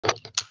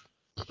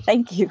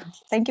Thank you.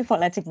 Thank you for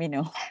letting me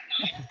know.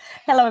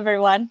 Hello,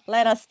 everyone.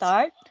 Let us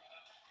start.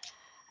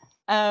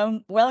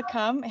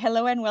 Welcome.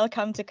 Hello and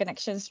welcome to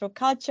Connections Through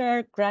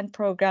Culture Grant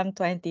Program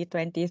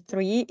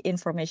 2023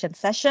 information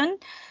session.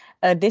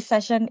 This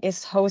session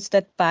is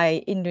hosted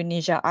by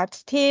Indonesia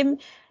Arts Team.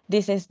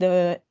 This is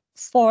the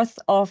fourth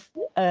of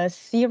a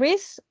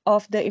series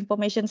of the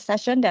information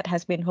session that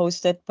has been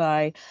hosted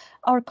by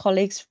our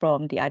colleagues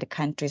from the other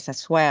countries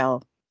as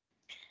well.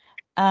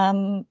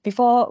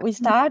 Before we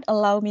start,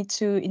 allow me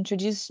to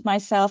introduce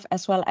myself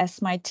as well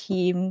as my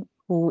team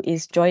who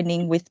is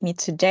joining with me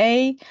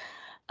today.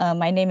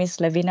 My name is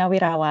Levina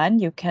Wirawan.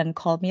 You can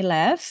call me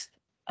Lev.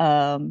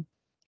 I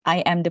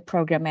am the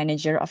program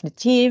manager of the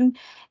team.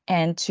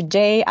 And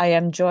today I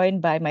am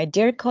joined by my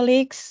dear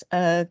colleagues,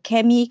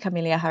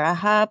 Camelia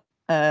Harahap,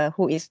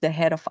 who is the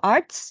head of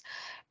arts,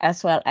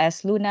 as well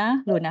as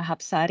Luna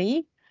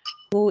Hapsari,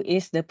 who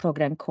is the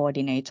program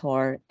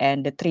coordinator.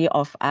 And the three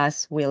of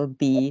us will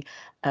be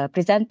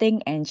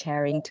presenting and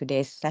chairing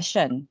today's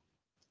session.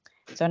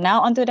 So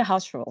now onto the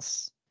house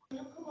rules.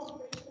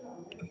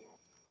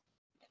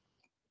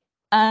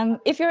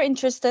 If you're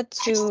interested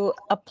to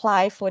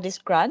apply for this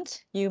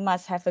grant, you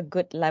must have a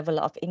good level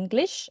of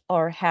English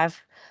or have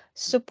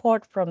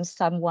support from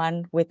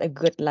someone with a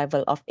good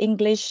level of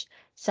English,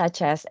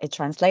 such as a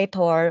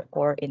translator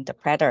or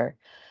interpreter,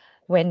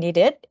 when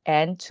needed,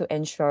 and to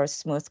ensure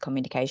smooth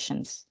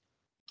communications.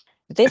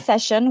 This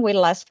session will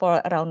last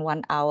for around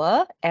 1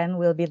 hour and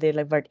will be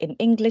delivered in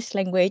English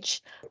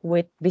language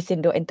with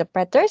Bisindo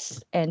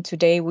interpreters. And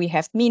today we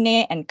have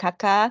Mine and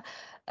Kaka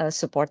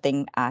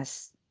supporting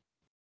us.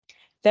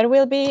 There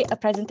will be a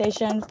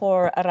presentation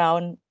for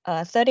around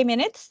 30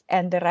 minutes,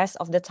 and the rest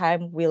of the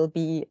time will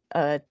be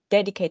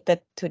dedicated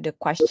to the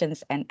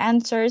questions and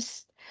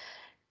answers.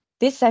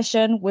 This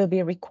session will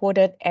be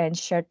recorded and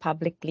shared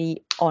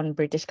publicly on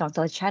British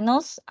Council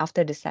channels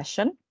after the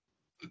session.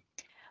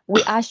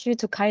 We ask you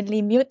to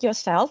kindly mute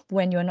yourself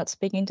when you're not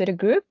speaking to the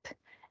group.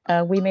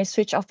 We may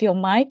switch off your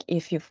mic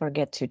if you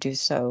forget to do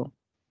so.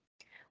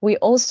 We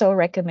also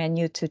recommend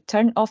you to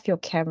turn off your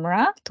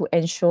camera to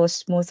ensure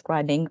smooth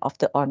running of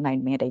the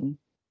online meeting.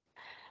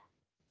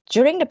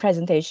 During the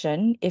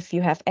presentation, if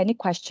you have any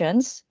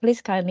questions, please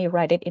kindly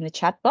write it in the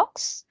chat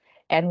box,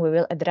 and we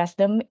will address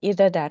them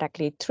either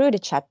directly through the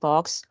chat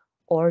box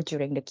or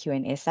during the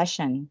Q&A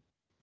session.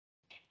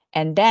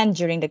 And then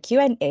during the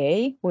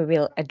Q&A, we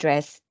will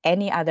address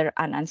any other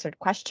unanswered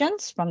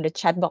questions from the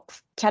chat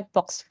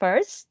box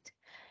first.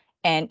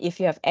 And if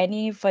you have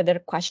any further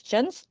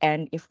questions,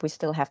 and if we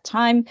still have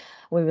time,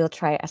 we will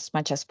try as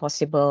much as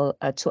possible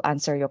to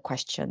answer your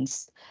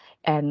questions.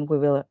 And we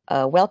will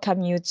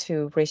welcome you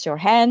to raise your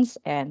hands,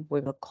 and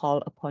we will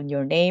call upon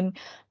your name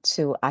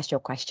to ask your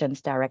questions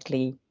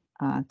directly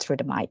through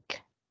the mic.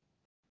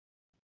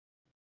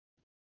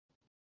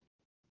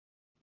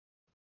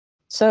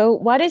 So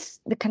what is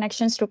the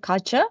Connections Through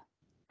Culture?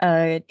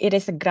 It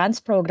is a grants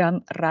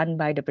program run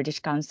by the British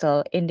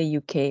Council in the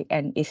UK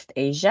and East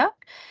Asia.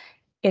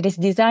 It is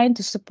designed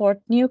to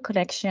support new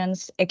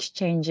connections,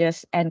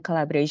 exchanges, and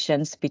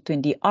collaborations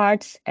between the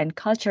arts and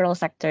cultural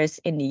sectors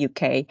in the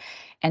UK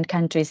and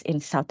countries in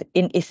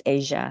East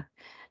Asia.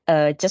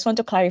 Just want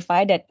to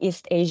clarify that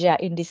East Asia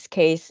in this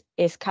case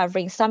is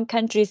covering some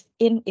countries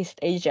in East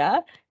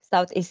Asia,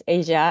 Southeast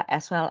Asia,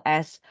 as well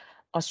as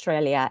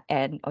Australia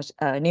and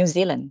New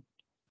Zealand.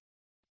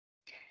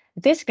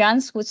 These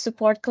grants would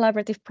support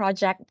collaborative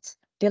projects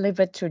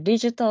delivered through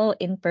digital,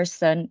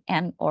 in-person,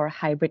 and/or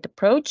hybrid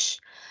approach.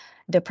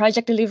 The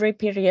project delivery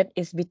period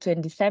is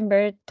between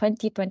December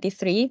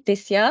 2023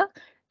 this year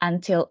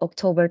until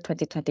October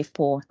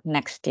 2024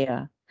 next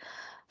year.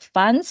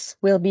 Funds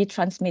will be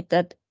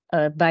transmitted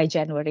by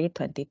January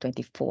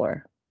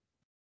 2024.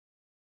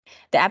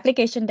 The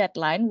application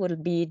deadline will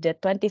be the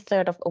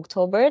 23rd of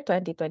October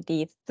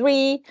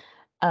 2023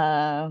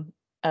 on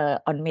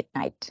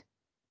midnight.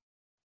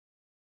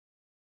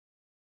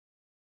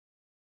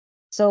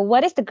 So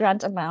what is the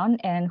grant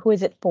amount and who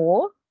is it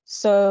for?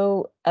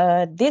 So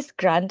this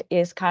grant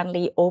is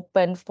currently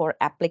open for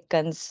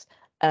applicants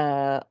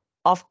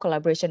of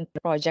collaboration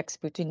projects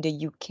between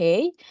the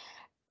UK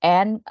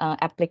and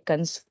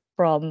applicants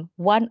from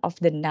one of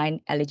the 9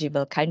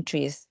 eligible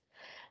countries.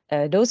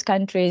 Those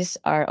countries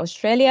are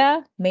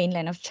Australia,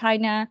 mainland of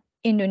China,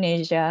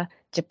 Indonesia,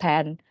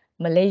 Japan,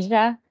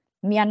 Malaysia,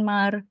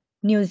 Myanmar,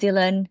 New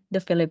Zealand, the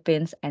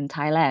Philippines, and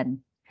Thailand.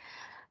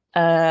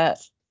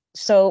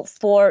 So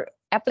for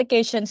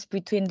applications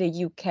between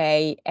the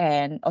UK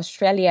and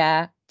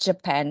Australia,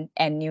 Japan,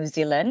 and New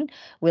Zealand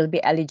will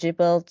be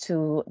eligible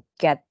to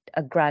get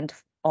a grant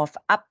of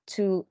up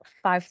to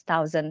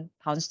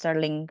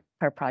 £5,000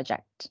 per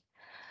project.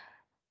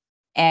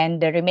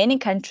 And the remaining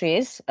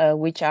countries,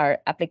 which are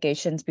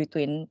applications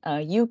between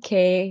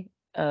UK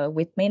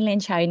with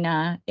mainland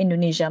China,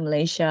 Indonesia,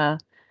 Malaysia,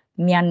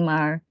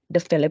 Myanmar, the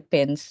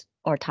Philippines,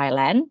 or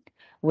Thailand,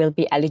 will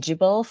be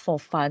eligible for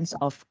funds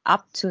of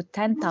up to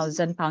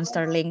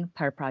 £10,000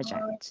 per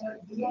project.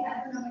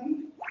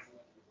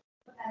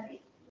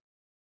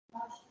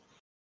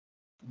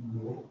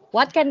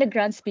 What can the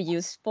grants be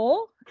used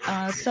for?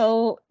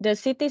 So the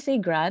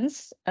CTC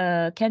grants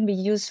can be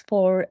used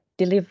for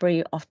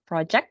delivery of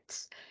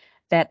projects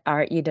that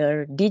are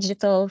either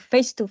digital,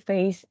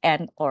 face-to-face,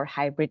 and or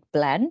hybrid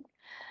blend.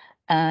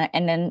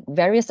 And then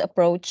various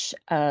approach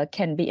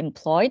can be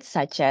employed,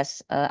 such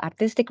as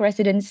artistic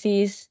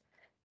residencies,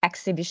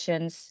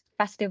 exhibitions,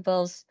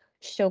 festivals,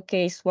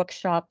 showcase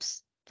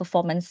workshops,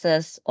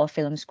 performances, or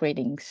film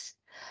screenings.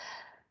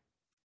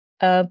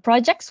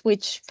 Projects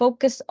which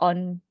focus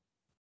on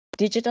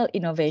digital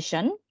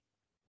innovation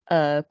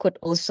could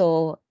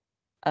also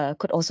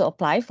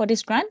apply for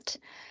this grant,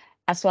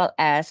 as well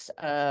as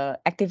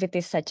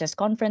activities such as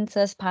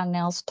conferences,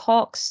 panels,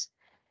 talks,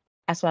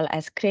 as well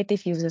as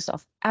creative uses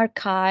of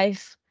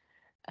archive,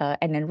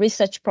 and then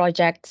research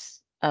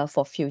projects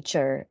for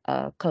future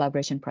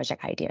collaboration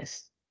project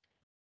ideas.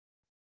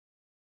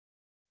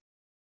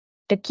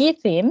 The key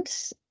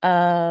themes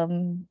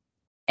and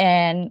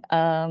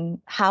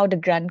how the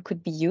grant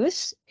could be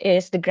used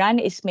is the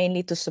grant is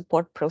mainly to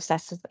support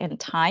processes and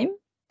time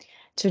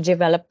to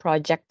develop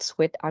projects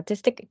with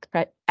artistic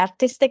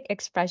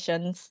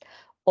expressions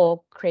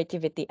or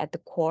creativity at the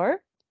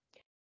core.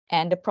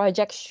 And the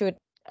project should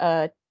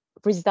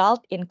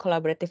result in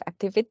collaborative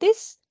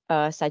activities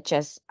such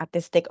as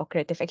artistic or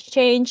creative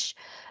exchange,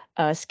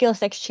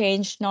 skills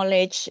exchange,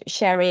 knowledge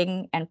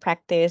sharing and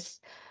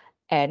practice,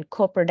 and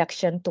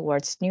co-production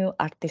towards new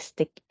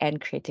artistic and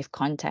creative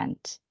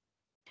content.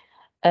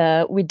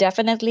 We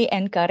definitely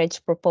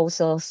encourage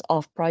proposals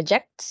of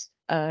projects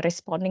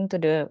responding to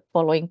the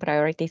following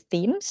priority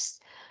themes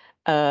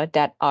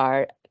that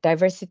are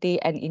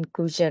diversity and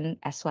inclusion,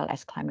 as well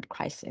as climate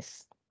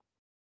crisis.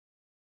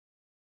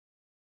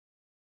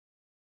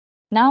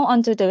 Now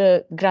onto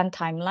the grant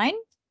timeline.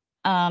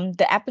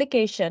 The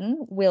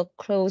application will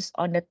close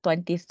on the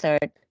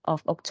 23rd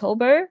of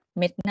October,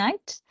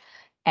 midnight,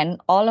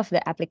 and all of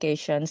the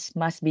applications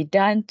must be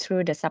done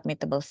through the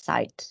submittable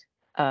site.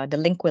 The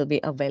link will be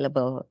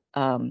available.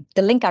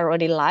 The link are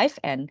already live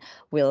and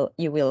will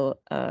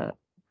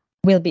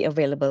be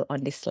available on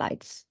these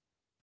slides.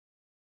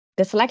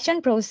 The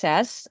selection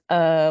process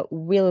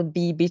will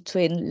be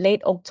between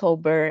late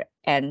October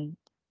and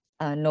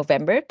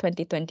November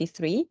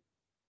 2023.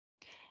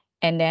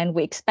 And then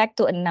we expect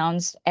to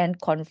announce and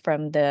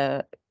confirm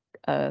the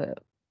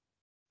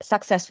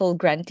successful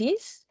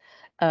grantees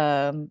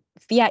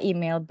via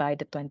email by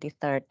the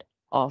 23rd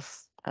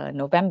of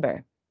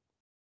November.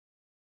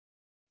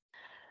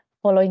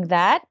 Following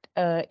that,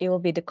 it will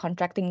be the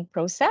contracting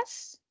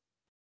process.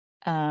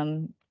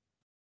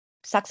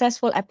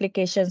 Successful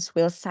applications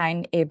will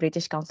sign a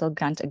British Council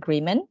grant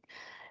agreement.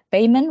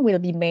 Payment will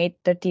be made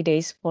 30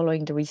 days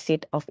following the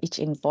receipt of each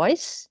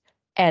invoice,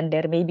 and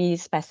there may be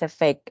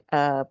specific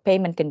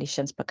payment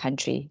conditions per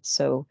country.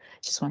 So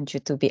just want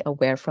you to be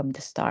aware from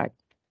the start.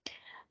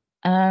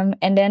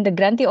 And then the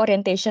grantee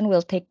orientation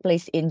will take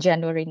place in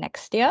January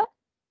next year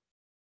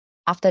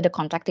after the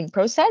contracting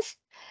process.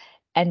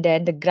 And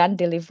then the grant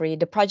delivery,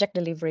 the project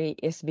delivery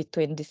is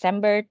between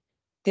December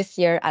this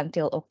year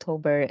until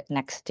October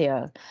next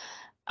year.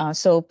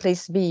 So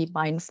please be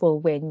mindful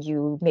when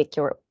you make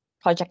your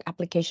project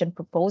application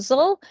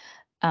proposal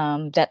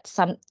that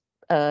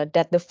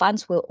the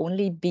funds will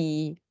only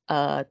be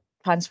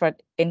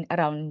transferred in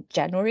around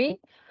January.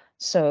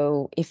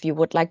 So if you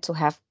would like to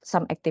have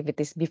some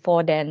activities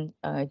before then,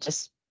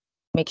 just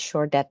make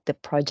sure that the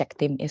project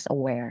team is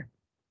aware.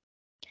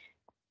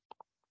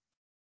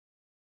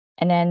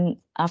 And then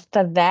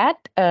after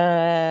that,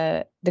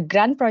 the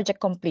grant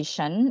project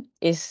completion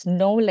is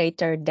no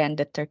later than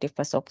the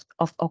 31st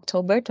of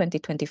October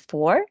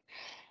 2024.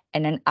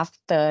 And then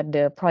after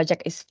the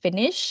project is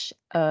finished,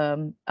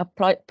 a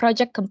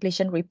project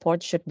completion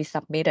report should be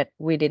submitted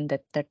within the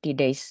 30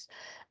 days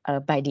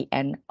by the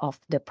end of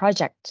the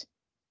project.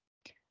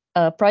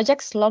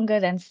 Projects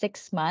longer than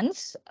 6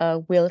 months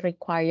will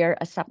require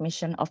a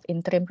submission of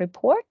interim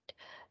report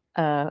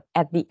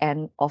at the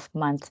end of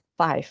month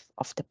 5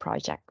 of the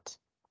project.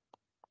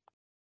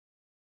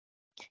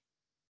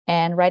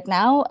 And right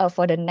now,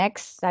 for the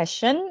next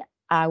session,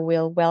 I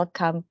will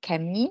welcome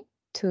Kemi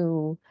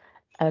to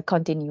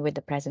continue with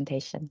the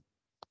presentation.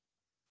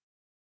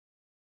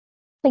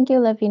 Thank you,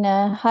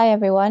 Lavina. Hi,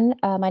 everyone.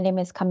 My name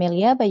is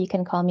Camelia, but you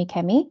can call me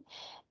Kemi.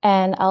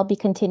 And I'll be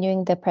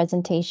continuing the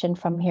presentation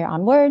from here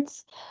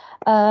onwards.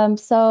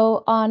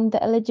 So on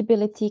the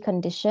eligibility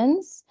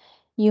conditions,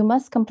 you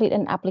must complete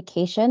an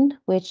application,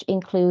 which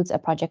includes a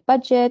project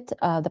budget,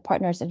 the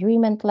partner's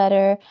agreement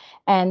letter,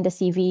 and the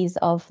CVs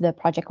of the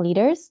project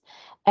leaders.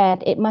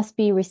 And it must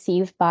be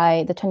received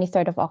by the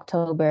 23rd of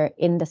October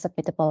in the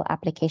submittable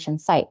application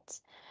site.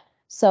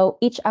 So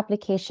each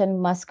application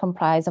must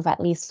comprise of at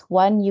least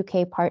one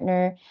UK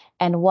partner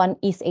and one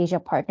East Asia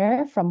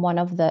partner from one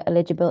of the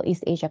eligible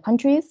East Asia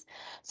countries.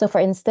 So for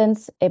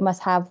instance, it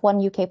must have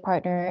one UK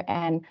partner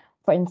and,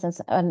 for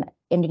instance, an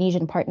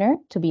Indonesian partner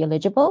to be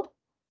eligible.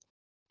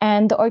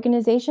 And the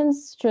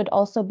organizations should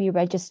also be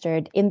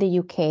registered in the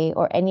UK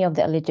or any of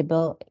the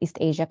eligible East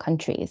Asia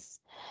countries.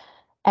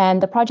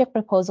 And the project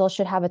proposal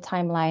should have a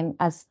timeline,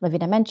 as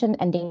Lavina mentioned,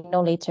 ending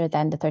no later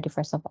than the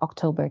 31st of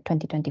October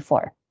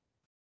 2024.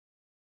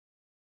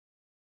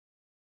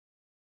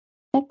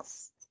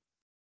 Next.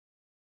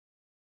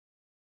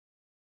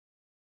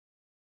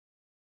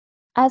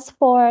 As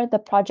for the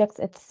projects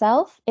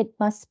itself, it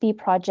must be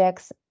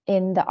projects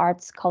in the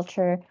arts,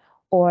 culture,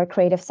 or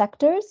creative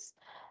sectors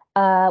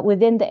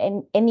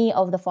within any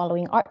of the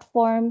following art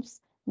forms: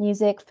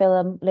 music,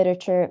 film,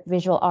 literature,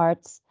 visual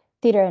arts,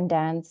 theater and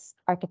dance,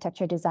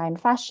 architecture, design,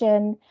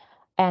 fashion,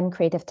 and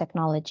creative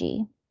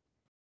technology.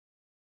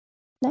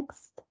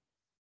 Next.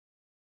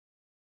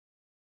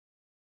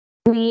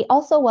 We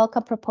also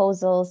welcome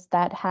proposals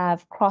that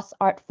have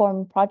cross-art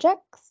form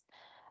projects,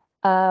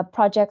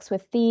 projects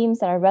with themes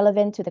that are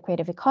relevant to the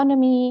creative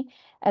economy,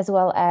 as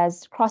well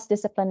as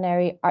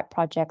cross-disciplinary art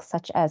projects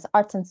such as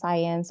arts and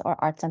science or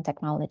arts and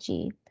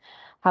technology.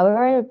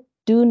 However,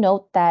 do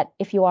note that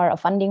if you are a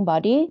funding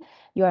body,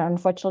 you are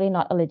unfortunately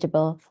not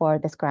eligible for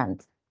this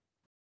grant.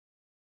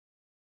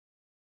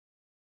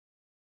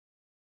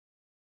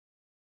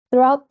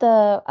 Throughout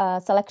the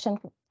selection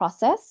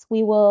process,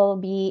 we will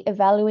be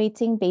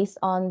evaluating based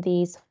on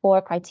these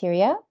 4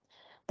 criteria.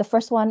 The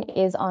first one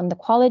is on the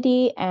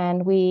quality,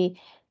 and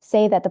we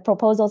say that the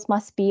proposals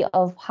must be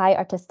of high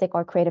artistic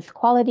or creative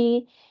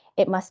quality.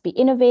 It must be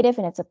innovative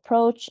in its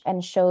approach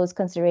and shows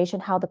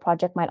consideration how the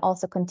project might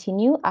also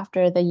continue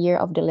after the year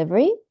of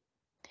delivery.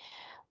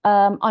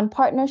 On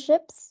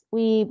partnerships,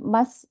 we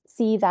must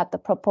see that the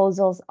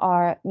proposals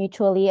are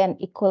mutually and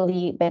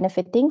equally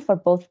benefiting for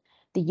both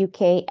the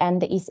UK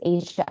and the East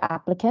Asia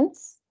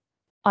applicants.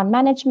 On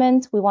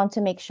management, we want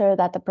to make sure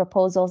that the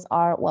proposals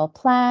are well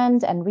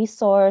planned and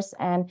resourced,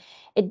 and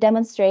it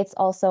demonstrates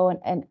also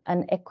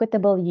an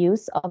equitable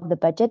use of the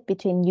budget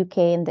between UK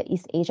and the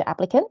East Asia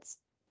applicants.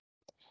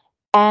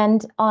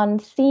 And on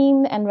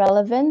theme and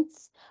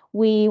relevance,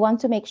 we want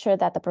to make sure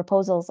that the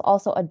proposals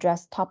also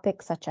address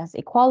topics such as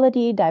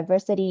equality,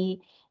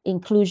 diversity,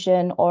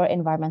 inclusion, or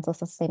environmental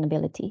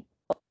sustainability.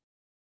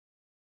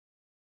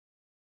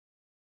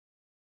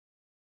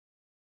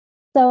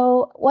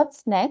 So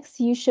what's next?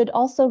 You should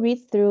also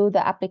read through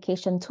the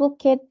application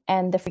toolkit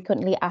and the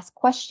frequently asked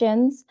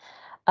questions.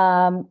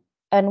 And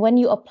when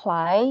you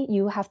apply,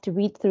 you have to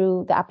read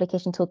through the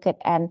application toolkit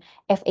and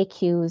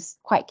FAQs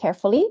quite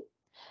carefully.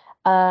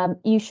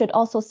 You should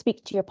also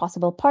speak to your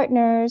possible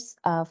partners,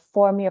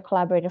 form your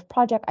collaborative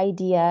project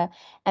idea,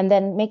 and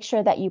then make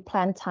sure that you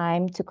plan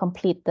time to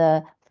complete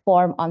the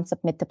form on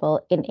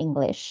submittable in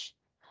English.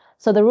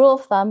 So the rule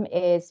of thumb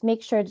is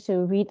make sure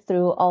to read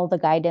through all the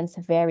guidance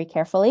very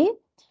carefully.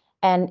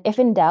 And if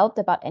in doubt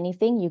about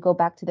anything, you go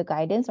back to the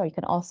guidance, or you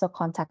can also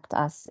contact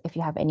us if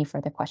you have any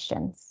further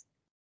questions.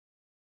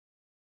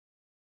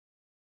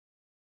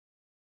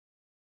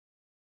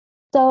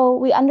 So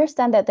we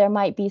understand that there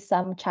might be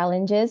some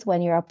challenges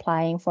when you're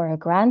applying for a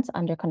grant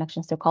under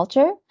Connections to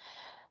Culture.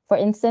 For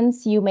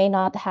instance, you may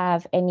not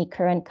have any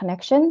current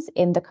connections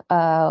in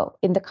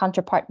the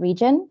counterpart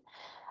region.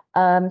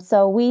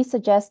 So we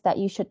suggest that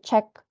you should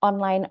check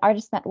online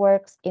artist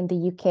networks in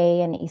the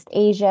UK and East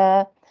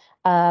Asia.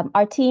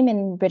 Our team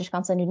in British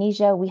Council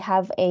Indonesia, we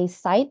have a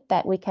site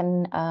that we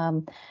can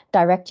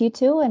direct you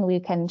to, and we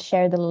can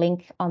share the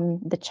link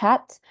on the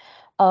chat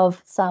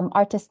of some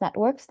artist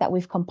networks that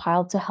we've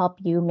compiled to help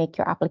you make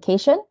your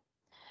application.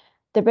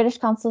 The British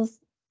Council's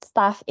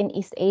staff in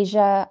East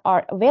Asia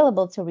are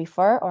available to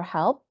refer or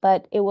help,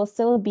 but it will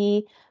still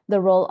be the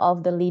role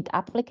of the lead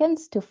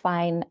applicants to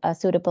find a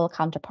suitable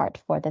counterpart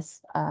for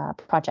this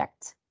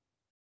project.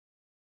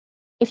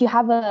 If you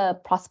have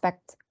a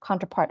prospect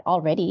counterpart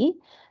already,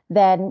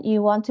 then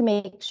you want to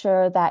make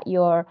sure that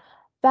your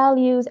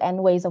values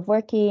and ways of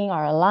working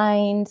are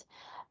aligned.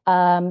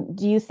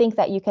 Do you think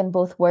that you can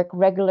both work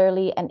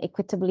regularly and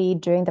equitably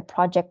during the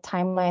project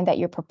timeline that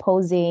you're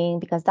proposing?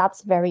 Because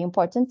that's very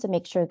important to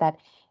make sure that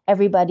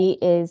everybody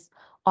is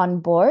on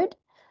board.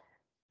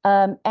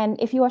 And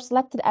if you are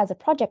selected as a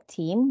project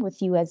team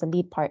with you as a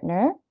lead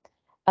partner,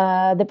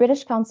 the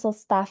British Council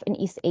staff in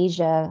East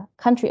Asia,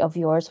 country of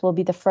yours, will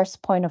be the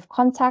first point of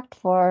contact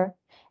for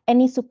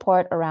any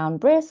support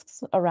around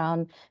risks,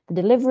 around the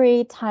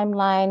delivery,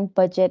 timeline,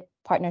 budget,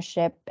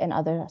 partnership, and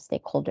other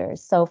stakeholders.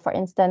 So for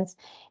instance,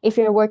 if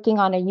you're working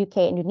on a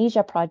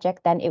UK-Indonesia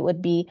project, then it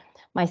would be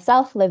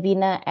myself,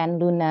 Lavina, and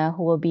Luna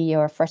who will be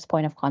your first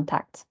point of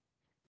contact.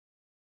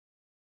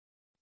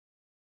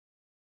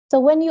 So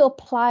when you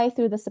apply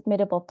through the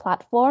Submittable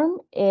platform,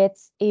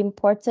 it's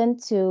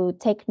important to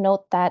take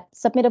note that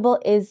Submittable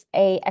is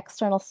an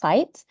external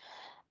site,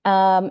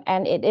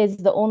 and it is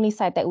the only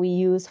site that we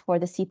use for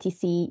the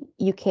CTC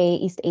UK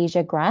East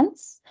Asia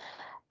grants.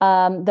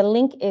 The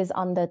link is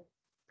on the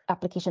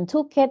application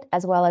toolkit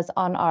as well as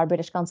on our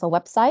British Council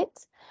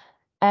website.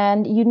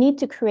 And you need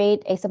to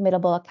create a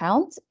Submittable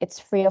account. It's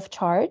free of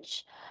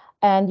charge.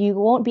 And you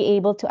won't be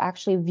able to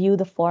actually view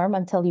the form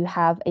until you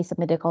have a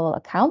Submittable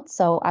account.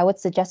 So I would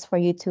suggest for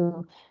you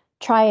to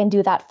try and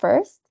do that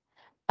first.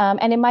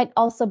 And it might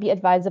also be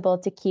advisable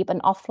to keep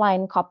an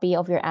offline copy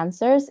of your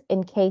answers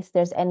in case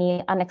there's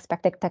any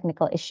unexpected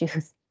technical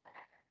issues.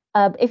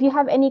 If you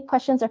have any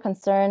questions or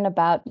concern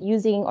about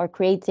using or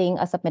creating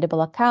a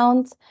Submittable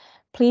account,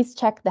 please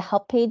check the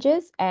help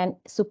pages and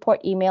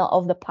support email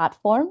of the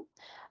platform.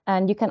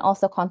 And you can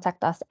also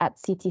contact us at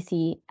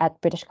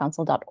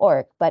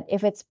ctc@britishcouncil.org. But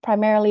if it's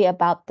primarily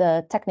about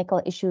the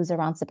technical issues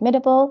around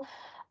Submittable,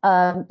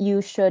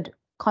 you should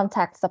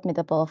contact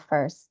Submittable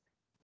first.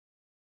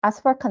 As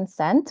for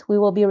consent, we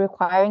will be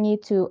requiring you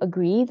to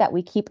agree that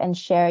we keep and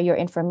share your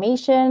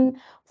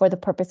information for the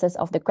purposes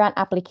of the grant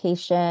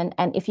application,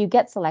 and if you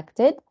get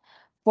selected,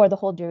 for the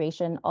whole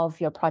duration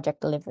of your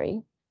project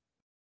delivery.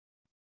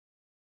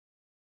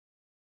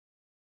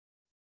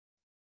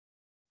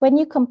 When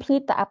you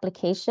complete the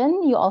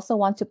application, you also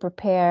want to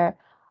prepare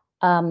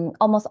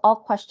almost all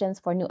questions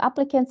for new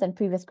applicants and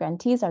previous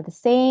grantees are the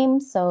same.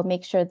 So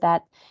make sure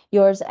that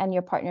yours and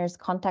your partner's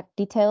contact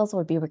details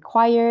will be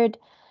required.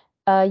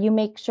 You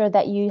make sure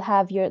that you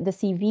have the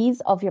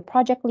CVs of your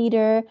project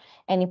leader,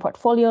 any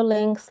portfolio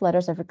links,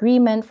 letters of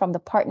agreement from the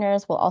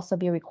partners will also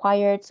be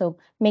required. So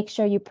make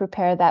sure you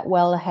prepare that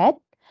well ahead.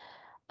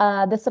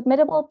 The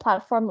Submittable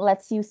platform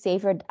lets you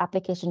save your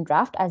application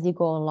draft as you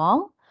go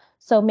along.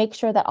 So make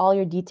sure that all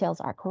your details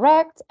are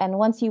correct. And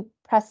once you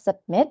press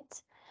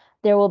submit,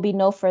 there will be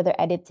no further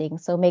editing.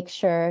 So make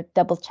sure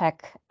double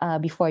check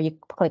before you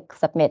click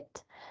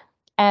submit.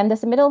 And the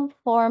submittal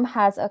form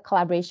has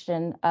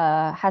collaboration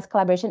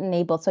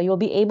enabled. So you'll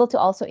be able to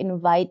also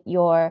invite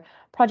your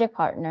project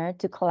partner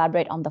to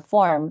collaborate on the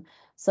form.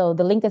 So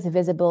the link is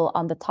visible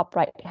on the top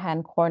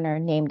right-hand corner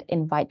named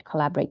Invite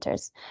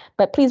Collaborators.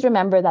 But please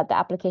remember that the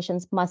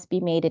applications must be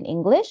made in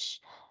English.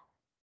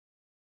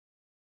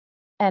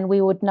 And we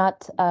would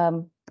not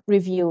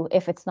review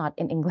if it's not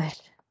in English.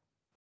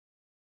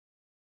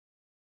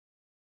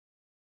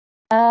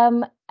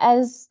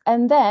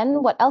 And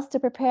then what else to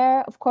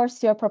prepare? Of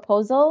course, your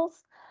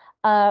proposals.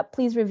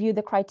 Please review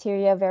the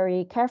criteria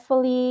very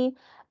carefully.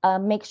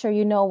 Make sure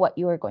you know what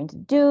you are going to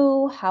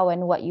do, how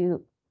and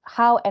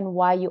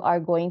why you are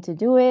going to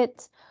do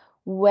it,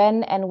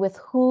 when and with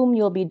whom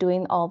you'll be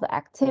doing all the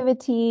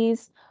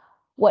activities,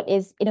 what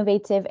is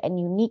innovative and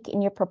unique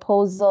in your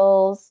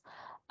proposals,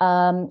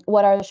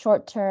 what are the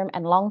short-term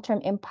and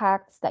long-term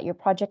impacts that your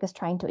project is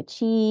trying to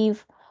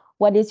achieve,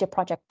 what is your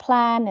project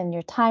plan and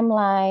your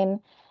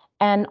timeline,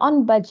 and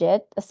on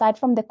budget, aside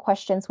from the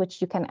questions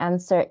which you can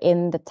answer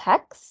in the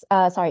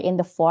in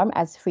the form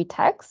as free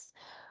text,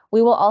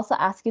 we will also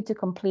ask you to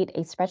complete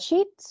a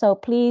spreadsheet. So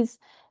please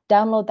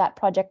download that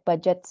project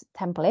budget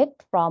template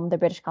from the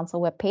British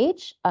Council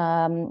webpage,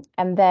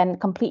 and then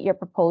complete your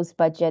proposed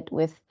budget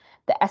with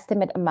the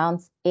estimate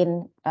amounts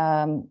in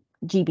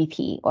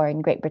GBP or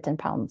in Great Britain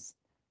pounds.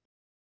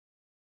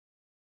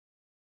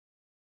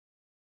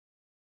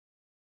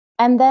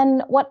 And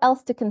then what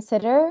else to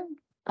consider?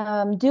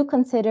 Do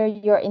consider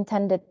your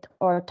intended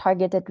or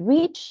targeted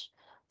reach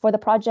for the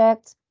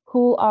project.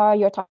 Who are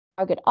your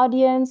target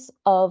audience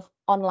of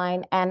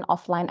online and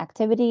offline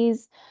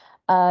activities?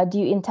 Do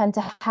you intend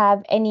to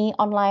have any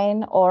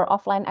online or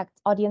offline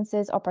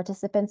audiences or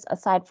participants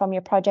aside from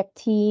your project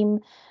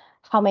team?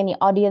 How many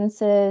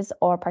audiences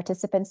or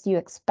participants do you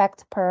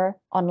expect per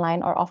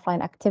online or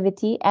offline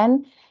activity?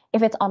 And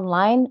if it's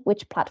online,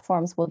 which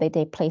platforms will they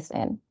take place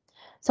in?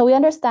 So we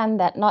understand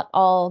that not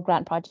all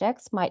grant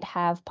projects might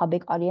have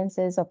public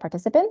audiences or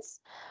participants,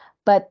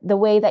 but the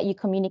way that you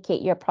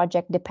communicate your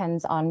project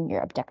depends on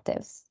your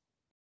objectives.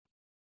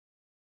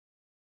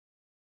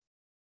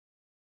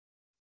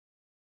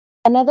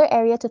 Another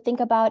area to think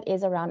about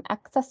is around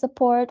access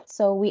support.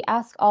 So we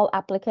ask all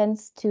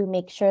applicants to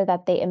make sure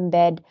that they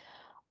embed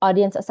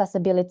audience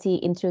accessibility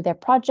into their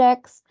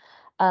projects.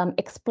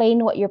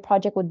 Explain what your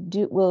project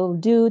will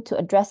do to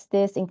address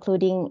this,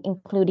 including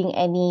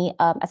any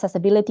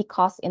accessibility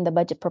costs in the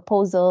budget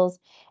proposals,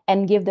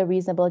 and give the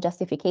reasonable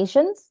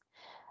justifications.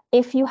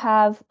 If you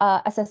have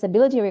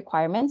accessibility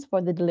requirements for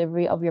the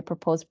delivery of your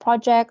proposed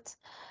project,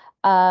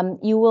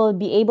 you will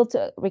be able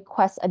to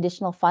request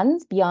additional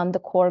funds beyond the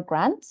core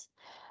grant.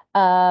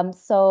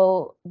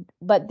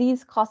 But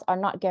these costs are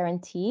not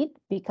guaranteed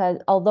because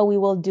although we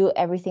will do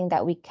everything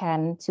that we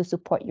can to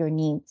support your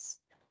needs.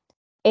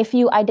 If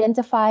you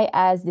identify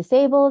as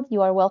disabled,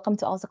 you are welcome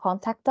to also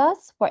contact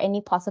us for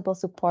any possible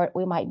support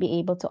we might be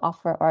able to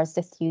offer or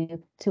assist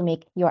you to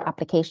make your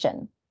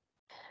application.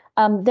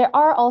 There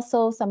are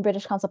also some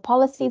British Council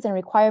policies and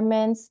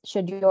requirements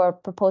should your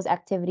proposed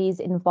activities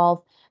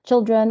involve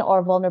children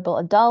or vulnerable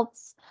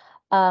adults.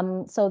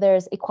 So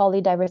there's equality,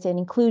 diversity, and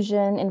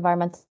inclusion,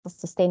 environmental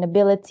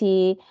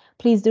sustainability.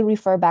 Please do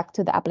refer back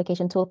to the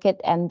application toolkit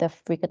and the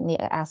frequently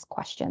asked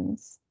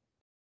questions.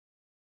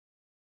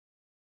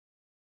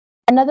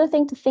 Another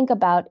thing to think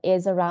about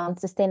is around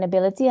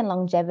sustainability and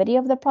longevity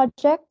of the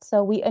project.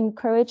 So we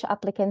encourage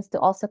applicants to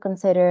also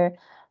consider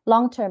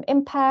long-term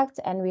impact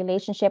and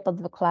relationship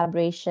of the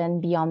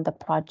collaboration beyond the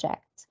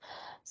project.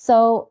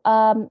 So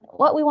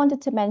what we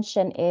wanted to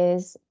mention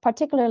is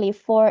particularly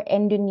for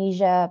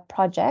Indonesia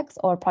projects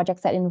or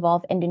projects that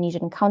involve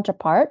Indonesian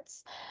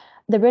counterparts,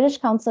 the British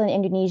Council in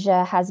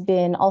Indonesia has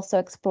been also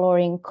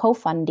exploring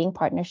co-funding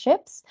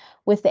partnerships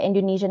with the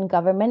Indonesian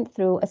government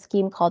through a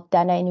scheme called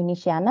Dana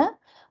Indonesiana,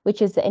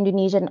 which is the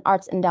Indonesian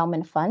Arts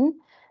Endowment Fund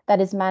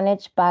that is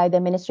managed by the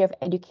Ministry of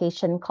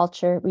Education,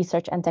 Culture,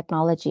 Research and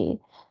Technology.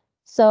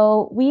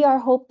 So we are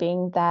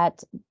hoping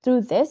that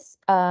through this,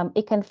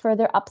 it can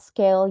further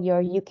upscale your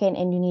UK and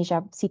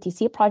Indonesia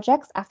CTC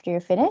projects after you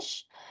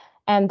finish.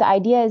 And the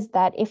idea is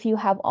that if you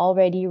have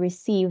already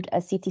received a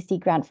CTC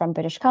grant from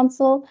British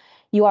Council,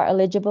 you are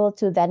eligible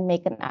to then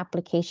make an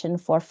application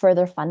for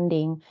further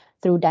funding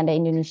through Dana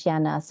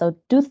Indonesiana. So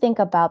do think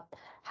about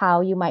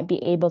how you might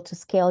be able to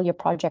scale your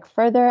project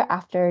further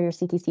after your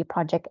CTC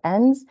project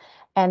ends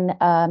and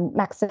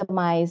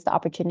maximize the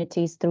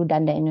opportunities through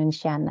Dana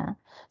Indonesiana.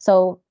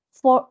 So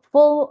for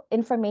full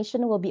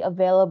information will be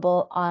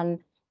available on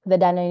the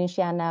Dana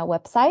Indonesiana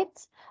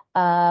website.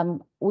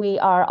 We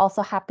are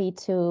also happy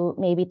to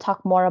maybe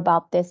talk more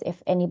about this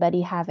if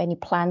anybody have any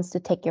plans to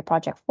take your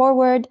project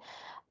forward.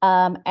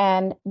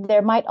 And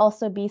there might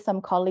also be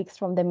some colleagues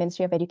from the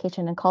Ministry of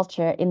Education and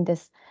Culture in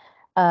this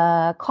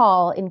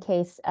call in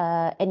case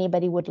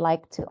anybody would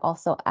like to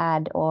also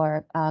add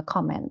or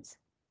comment.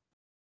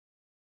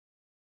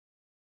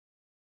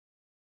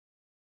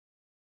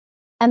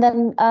 And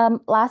then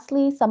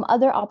lastly, some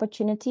other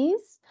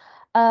opportunities.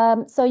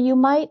 So you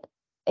might,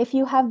 if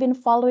you have been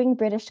following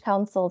British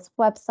Council's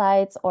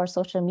websites or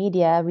social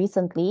media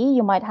recently,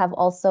 you might have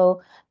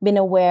also been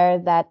aware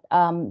that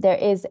there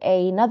is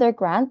another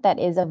grant that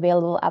is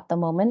available at the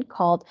moment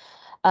called,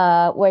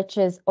 which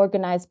is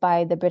organized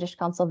by the British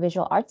Council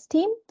Visual Arts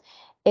team.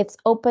 It's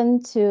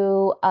open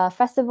to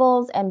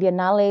festivals and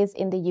biennales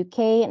in the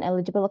UK and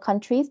eligible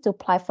countries to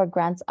apply for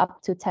grants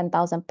up to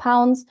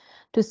 £10,000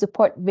 to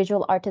support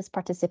visual artist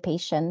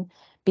participation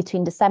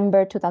between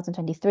December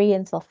 2023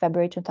 until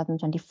February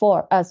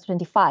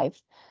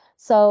 2025.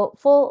 So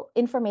full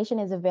information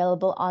is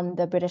available on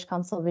the British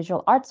Council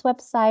Visual Arts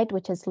website,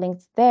 which is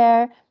linked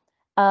there.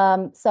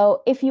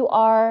 So if you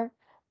are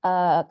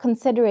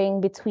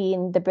considering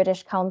between the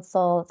British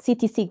Council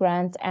CTC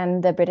grants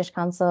and the British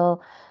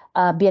Council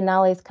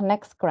Biennales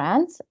Connects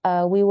grant,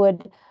 we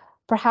would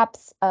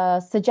perhaps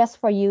suggest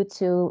for you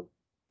to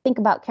think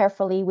about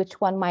carefully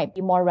which one might be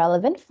more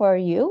relevant for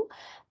you,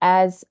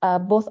 as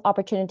both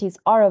opportunities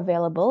are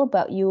available,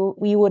 but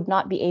we would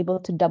not be able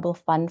to double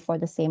fund for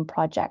the same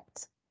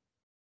project.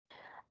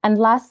 And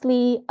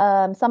lastly,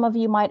 some of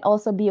you might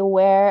also be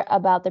aware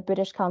about the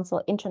British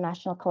Council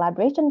International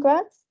Collaboration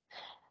Grants,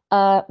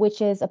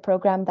 which is a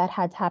program that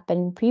had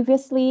happened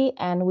previously,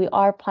 and we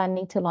are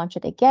planning to launch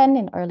it again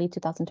in early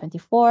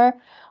 2024,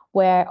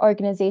 where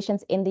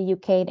organizations in the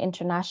UK and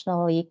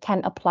internationally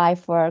can apply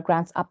for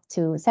grants up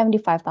to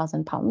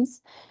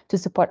 £75,000 to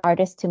support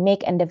artists to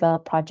make and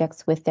develop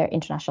projects with their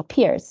international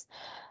peers.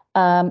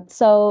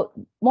 So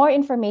more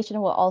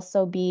information will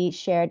also be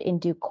shared in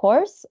due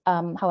course.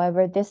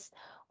 However, this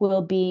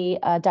will be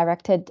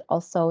directed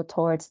also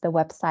towards the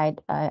website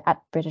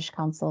at British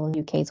Council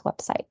UK's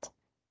website.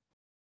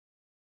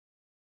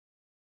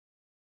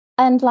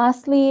 And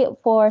lastly,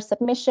 for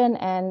submission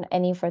and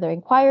any further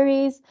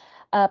inquiries,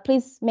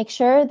 please make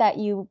sure that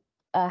you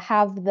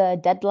have the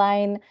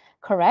deadline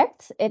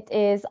correct. It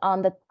is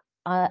on the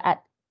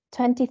at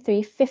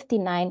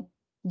 23:59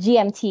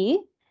 GMT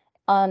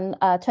on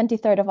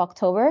 23rd of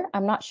October.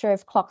 I'm not sure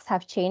if clocks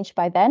have changed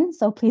by then,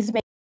 so please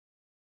make.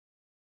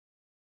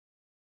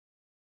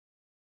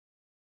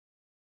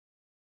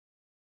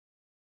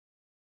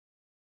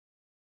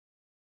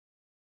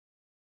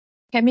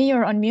 Kemi,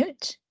 you're on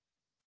mute.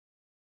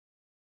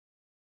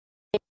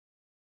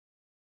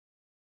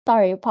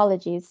 Sorry,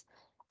 apologies.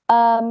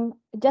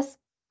 Just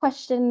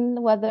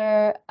question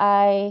whether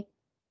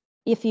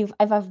if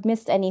I've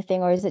missed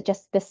anything, or is it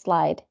just this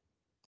slide?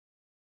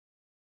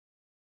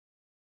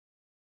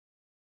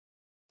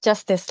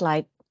 Just this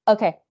slide.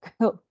 Okay,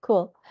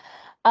 cool.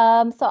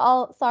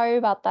 Sorry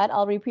about that.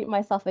 I'll repeat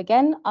myself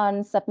again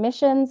on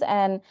submissions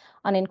and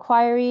on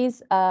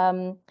inquiries.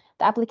 The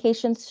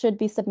applications should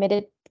be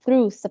submitted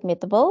through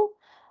Submittable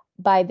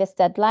by this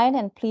deadline,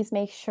 and please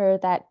make sure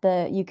that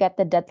you get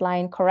the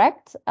deadline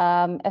correct,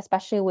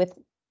 especially with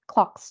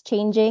clocks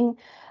changing.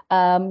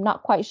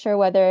 Not quite sure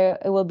whether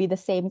it will be the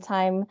same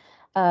time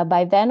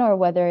by then or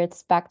whether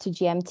it's back to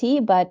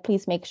GMT, but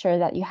please make sure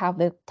that you have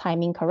the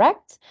timing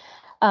correct.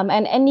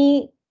 And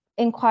any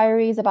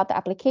inquiries about the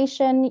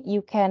application,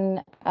 you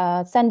can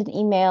send an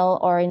email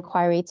or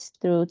inquiries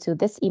through to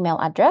this email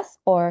address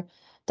or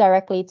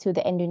directly to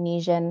the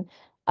Indonesian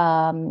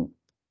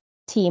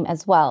team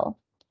as well.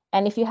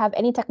 And if you have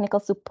any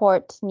technical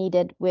support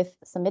needed with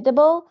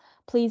Submittable,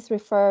 please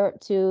refer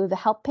to the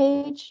help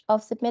page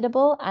of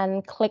Submittable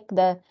and click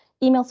the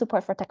email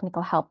support for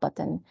technical help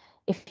button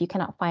if you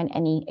cannot find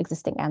any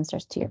existing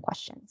answers to your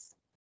questions.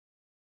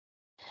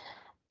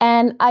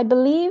 And I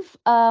believe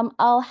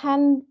I'll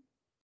hand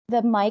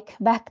the mic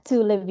back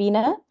to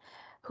Levina,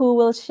 who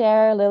will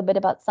share a little bit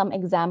about some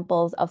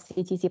examples of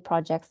CTC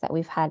projects that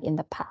we've had in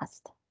the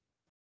past.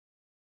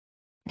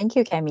 Thank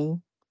you,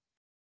 Kemi.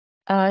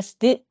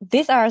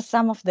 These are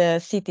some of the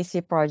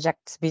CTC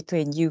projects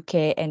between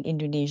UK and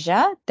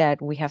Indonesia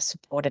that we have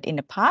supported in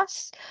the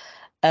past.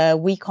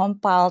 We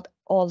compiled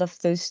all of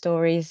those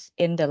stories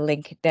in the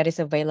link that is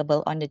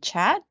available on the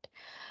chat.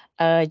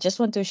 just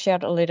want to share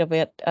a little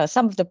bit.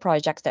 Some of the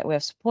projects that we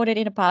have supported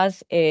in the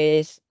past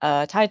is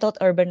titled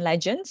Urban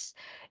Legends.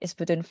 It's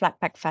between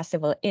Flatpack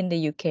Festival in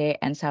the UK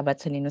and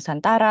Sahabat Seni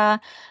Nusantara.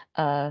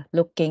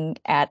 Looking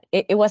at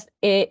it was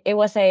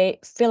a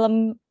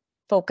film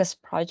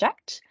focused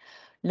project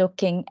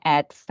looking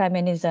at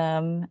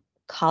feminism,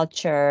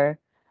 culture,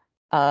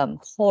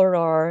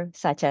 horror,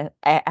 such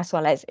as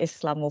well as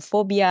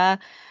Islamophobia,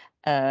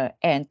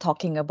 and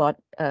talking about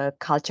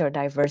culture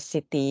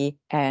diversity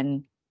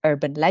and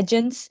urban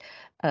legends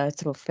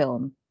through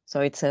film. So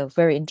it's a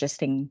very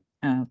interesting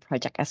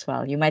project as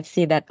well. You might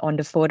see that on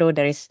the photo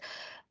there is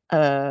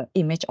a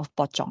image of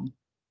pocong.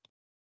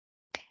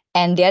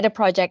 And the other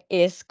project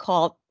is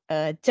called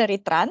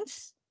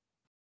Ceritrans.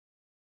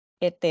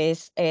 It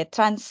is a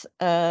trans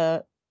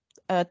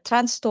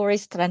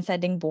stories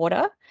transcending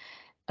border.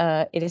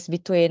 It is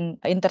between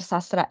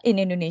Intersastra in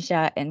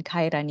Indonesia and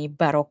Khairani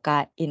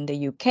Baroka in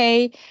the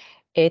UK.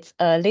 It's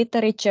a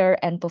literature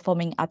and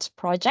performing arts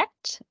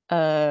project,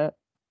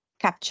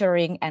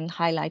 capturing and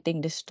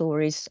highlighting the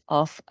stories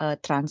of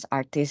trans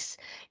artists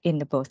in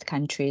the both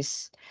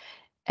countries.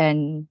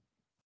 And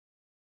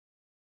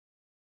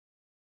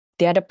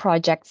the other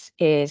projects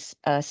is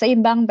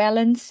Seimbang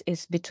Balance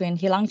is between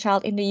Hilang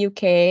Child in the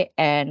UK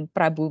and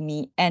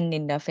Prabumi and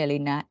Ninda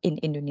Felina in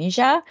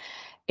Indonesia.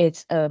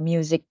 It's a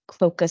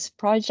music-focused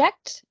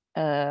project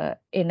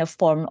in the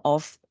form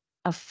of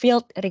a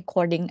field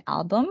recording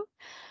album,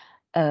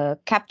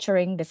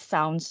 capturing the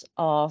sounds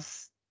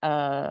of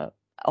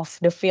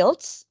the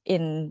fields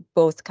in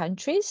both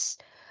countries,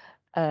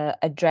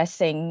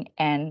 addressing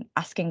and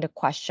asking the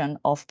question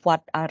of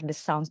what are the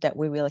sounds that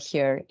we will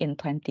hear in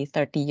 20,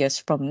 30 years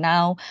from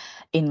now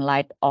in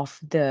light of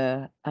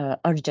the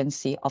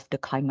urgency of the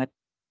climate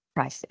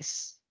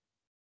crisis.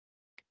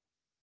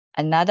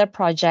 Another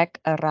project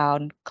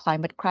around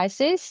climate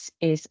crisis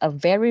is a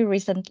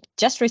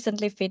just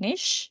recently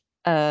finished,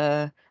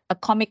 a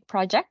comic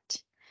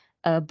project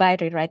by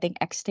Rewriting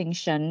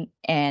Extinction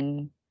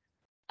and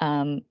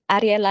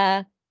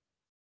Ariela,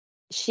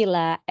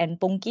 Sheila, and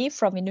Pungki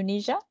from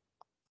Indonesia,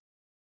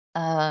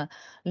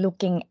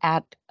 looking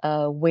at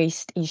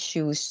waste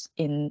issues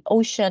in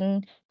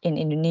ocean in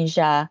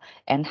Indonesia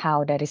and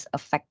how that is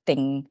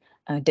affecting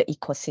the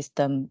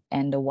ecosystem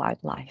and the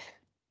wildlife.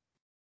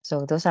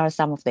 So those are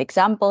some of the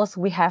examples.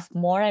 We have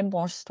more and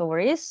more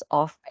stories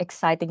of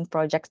exciting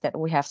projects that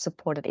we have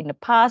supported in the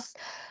past.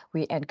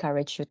 We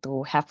encourage you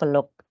to have a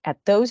look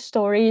at those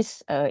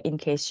stories in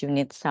case you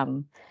need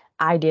some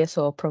ideas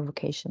or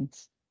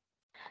provocations.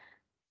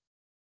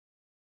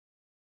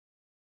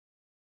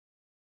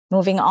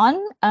 Moving on,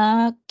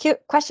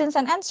 questions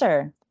and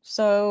answer.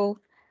 So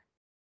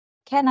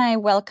can I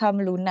welcome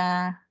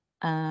Luna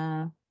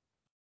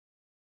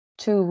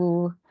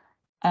to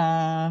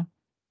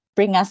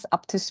bring us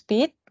up to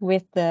speed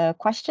with the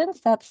questions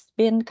that's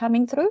been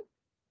coming through?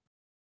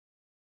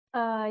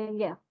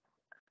 Yeah.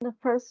 The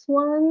first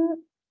one,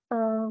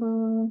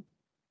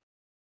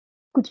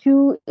 could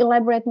you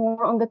elaborate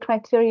more on the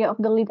criteria of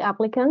the lead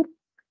applicant?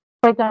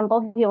 For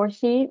example, he or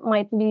she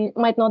might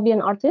not be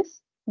an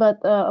artist, but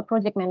a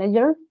project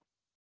manager.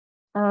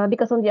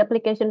 Because on the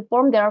application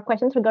form, there are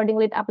questions regarding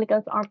lead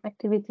applicant's art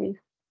activities.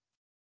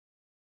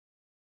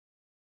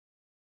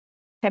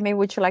 Kemi,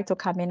 would you like to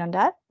come in on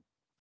that?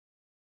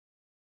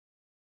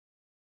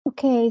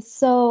 Okay,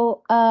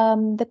 so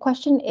the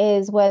question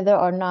is whether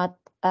or not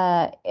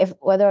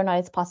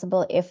it's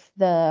possible if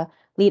the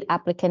lead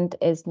applicant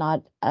is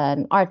not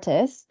an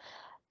artist.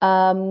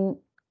 Um,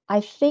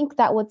 I think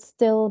that would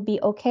still be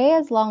okay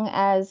as long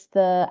as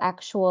the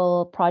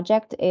actual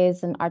project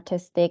is an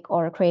artistic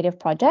or a creative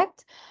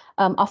project.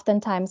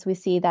 Oftentimes we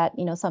see that,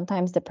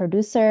 sometimes the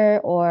producer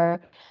or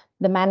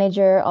the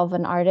manager of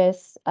an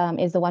artist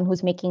is the one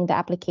who's making the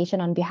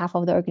application on behalf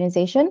of the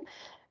organization.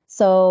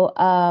 So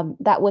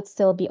that would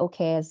still be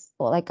okay as,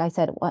 well, like I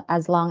said,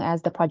 as long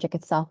as the project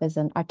itself is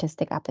an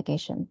artistic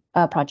application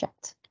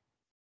project.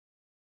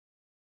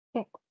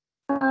 Okay.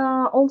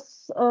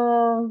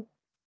 Also,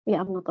 yeah,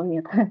 I'm not on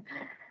mute.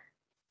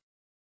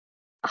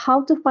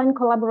 How to find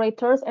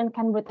collaborators and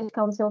can British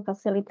Council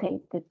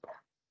facilitate it?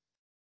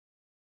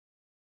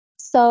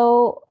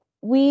 So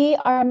we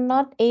are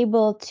not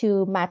able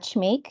to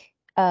matchmake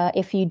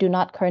if you do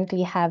not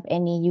currently have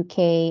any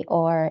UK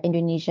or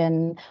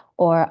Indonesian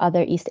or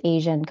other East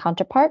Asian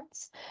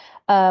counterparts.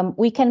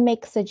 We can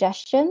make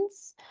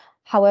suggestions.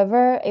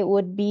 However, it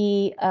would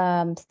be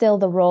still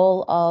the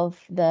role of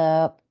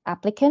the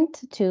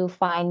applicant to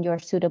find your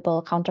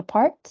suitable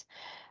counterpart.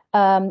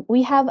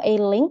 We have a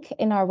link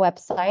in our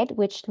website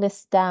which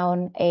lists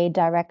down a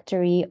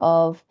directory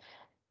of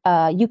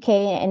UK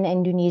and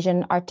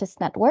Indonesian artist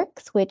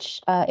networks,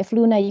 which if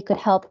Luna, you could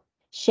help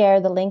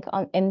share the link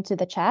into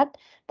the chat,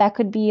 that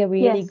could be a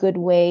really good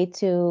way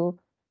to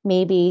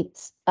maybe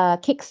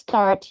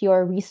kickstart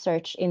your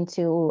research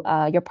into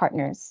your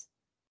partners.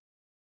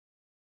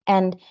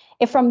 And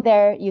if from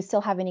there you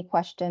still have any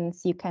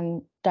questions, you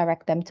can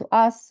direct them to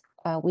us.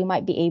 We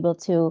might be able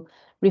to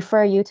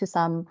refer you to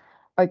some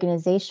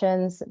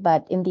organizations,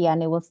 but in the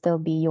end, it will still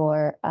be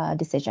your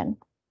decision.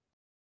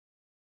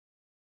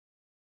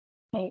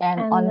 Okay.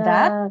 And on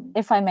that,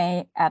 if I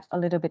may add a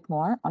little bit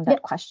more on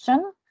that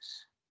question,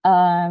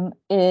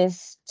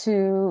 is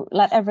to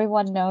let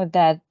everyone know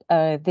that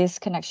this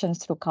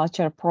Connections Through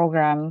Culture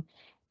program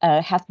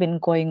has been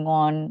going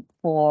on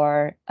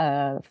for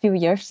a few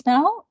years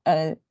now.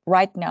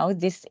 Right now,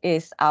 this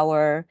is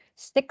our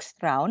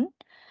sixth round.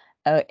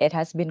 It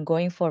has been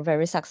going for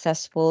very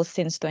successful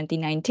since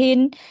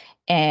 2019,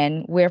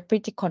 and we're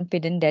pretty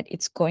confident that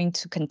it's going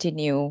to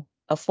continue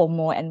for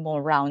more and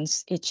more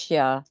rounds each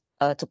year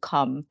to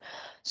come.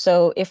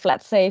 So if,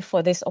 let's say,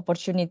 for this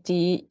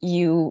opportunity,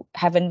 you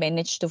haven't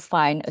managed to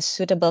find a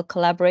suitable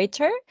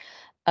collaborator,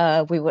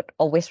 we would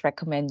always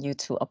recommend you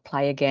to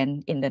apply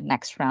again in the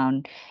next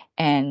round.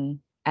 And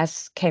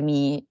as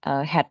Kemi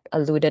had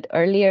alluded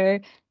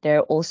earlier, there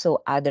are also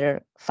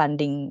other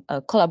funding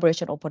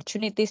collaboration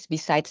opportunities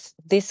besides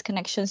these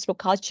Connections Through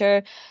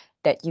Culture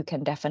that you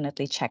can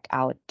definitely check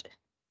out.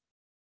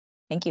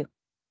 Thank you.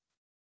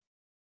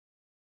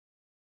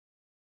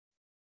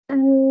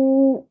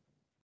 And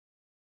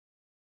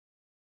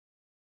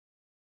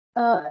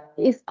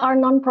is our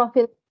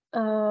nonprofit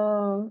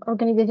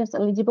organizations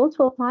eligible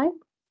to apply?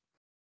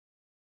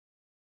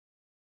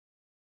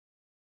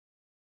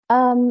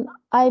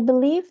 I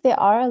believe they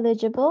are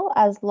eligible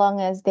as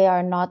long as they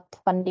are not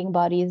funding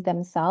bodies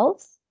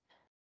themselves.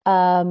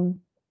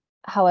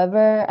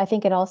 However, I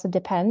think it also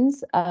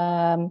depends.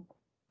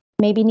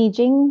 Maybe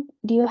Nijing,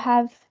 do you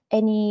have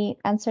any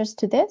answers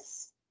to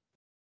this?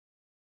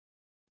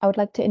 I would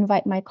like to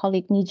invite my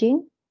colleague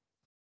Nijing.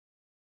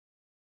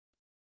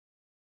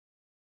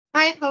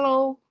 Hi,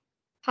 hello.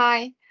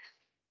 Hi.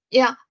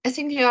 Yeah, I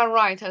think you are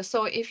right.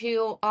 So if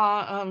you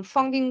are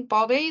funding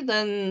body,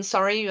 then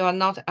sorry, you are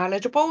not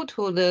eligible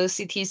to the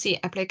CTC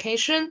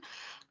application.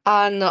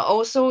 And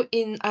also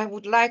I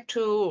would like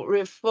to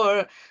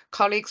refer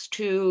colleagues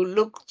to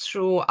look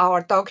through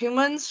our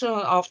documents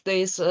of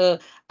this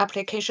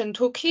application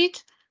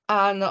toolkit.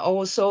 And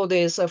also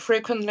this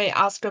frequently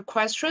asked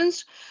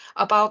questions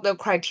about the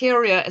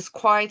criteria is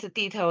quite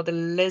detailed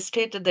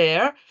listed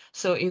there.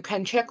 So you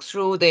can check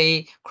through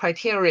the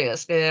criteria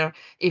there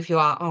if you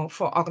are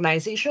for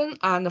organization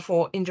and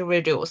for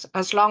individuals.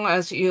 As long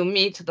as you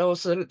meet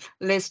those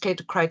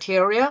listed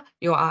criteria,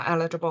 you are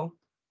eligible.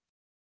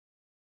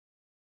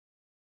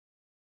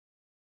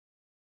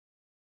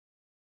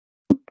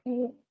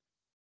 Okay.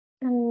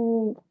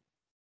 And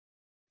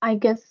I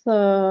guess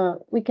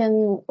we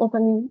can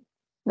open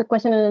the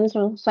question and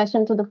answer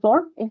session to the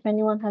floor if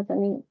anyone has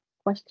any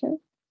questions.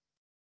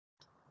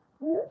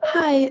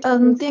 Hi,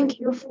 thank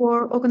you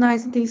for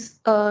organizing this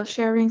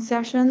sharing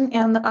session.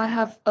 And I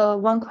have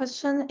one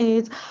question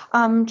is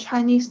I'm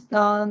Chinese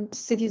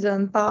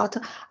citizen, but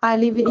I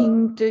live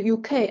in the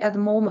UK at the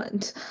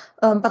moment.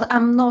 But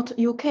I'm not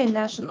UK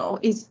national.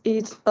 Is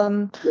it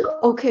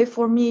okay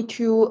for me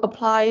to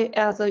apply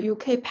as a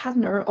UK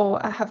partner,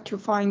 or I have to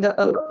find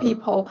a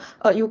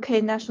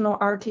UK national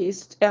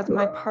artist as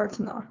my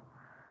partner?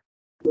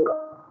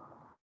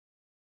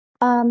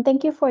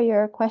 Thank you for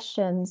your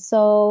question.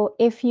 So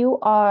if you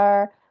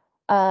are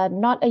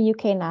not a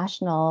UK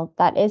national,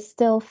 that is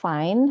still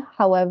fine.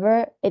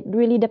 However, it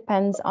really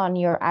depends on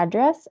your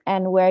address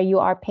and where you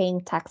are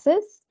paying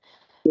taxes.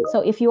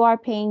 So if you are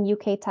paying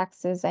UK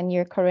taxes and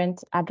your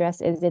current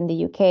address is in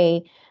the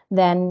UK,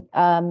 then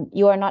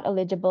you are not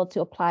eligible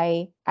to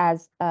apply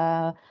as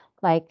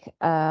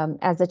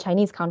as a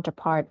Chinese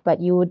counterpart, but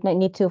you would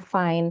need to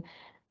find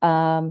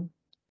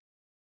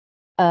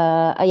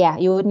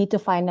you would need to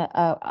find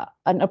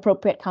an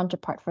appropriate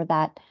counterpart for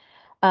that.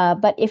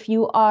 But if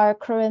you are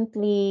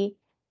currently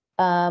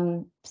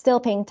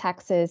still paying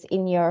taxes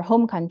in your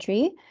home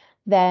country,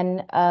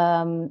 then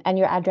and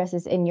your address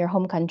is in your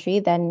home country,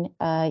 then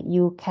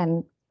you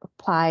can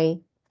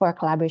apply for a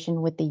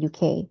collaboration with the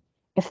UK,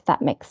 if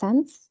that makes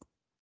sense.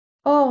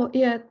 Oh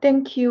yeah,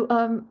 thank you.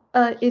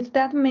 If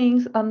that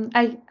means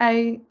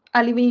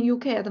I live in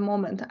UK at the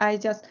moment. I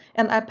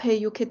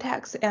pay UK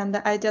tax, and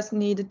I just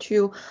need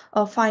to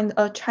find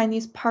a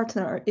Chinese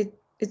partner. Is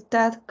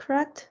that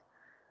correct?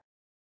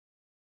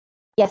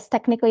 Yes,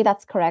 technically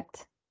that's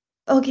correct.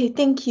 Okay,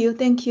 thank you.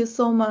 Thank you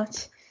so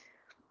much.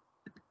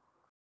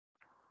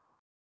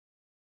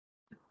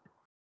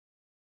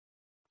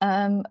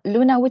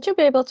 Luna, would you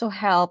be able to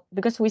help?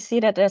 Because we see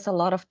that there's a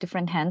lot of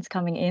different hands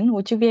coming in.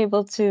 Would you be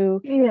able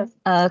to Yes.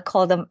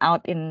 call them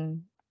out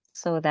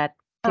so that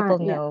people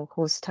Yeah. know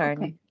whose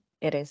turn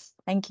it is?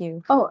 Thank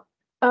you. Oh,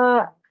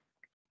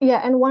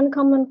 yeah. And one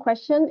common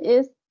question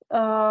is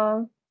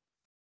how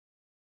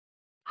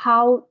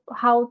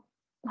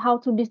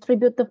to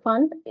distribute the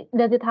fund.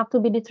 Does it have to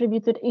be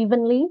distributed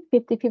evenly,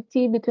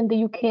 50-50 between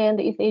the UK and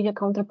the East Asia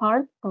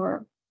counterpart?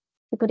 Or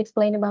you could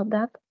explain about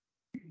that?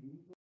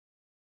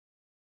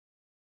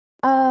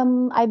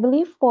 I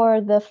believe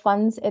for the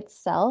funds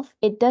itself,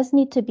 it does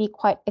need to be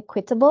quite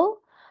equitable.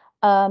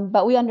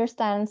 But we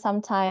understand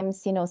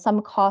sometimes,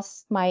 some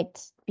costs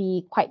might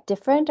be quite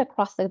different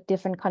across the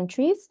different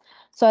countries.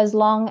 So as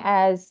long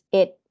as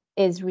it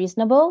is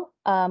reasonable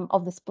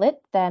of the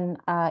split, then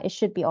it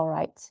should be all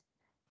right.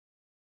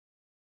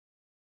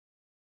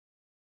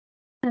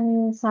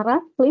 And Sarah,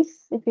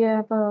 please, if you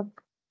have a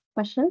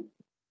question.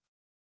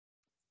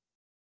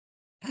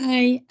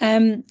 Hi.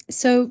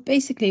 So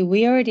basically,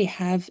 we already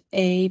have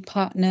a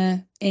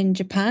partner in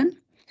Japan,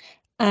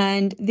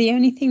 and the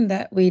only thing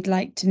that we'd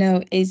like to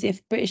know is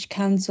if British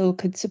Council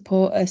could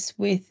support us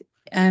with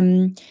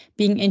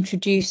being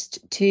introduced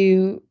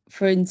to,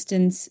 for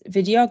instance,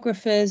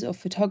 videographers or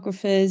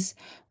photographers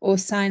or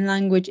sign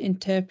language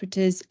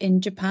interpreters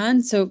in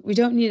Japan. So we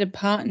don't need a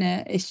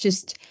partner, it's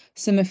just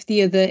some of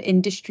the other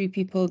industry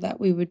people that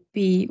we would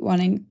be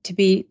wanting to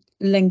be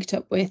linked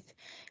up with,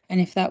 and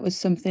if that was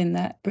something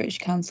that British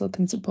Council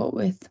can support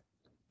with.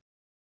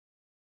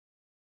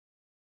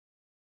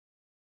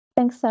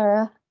 Thanks,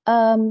 Sarah.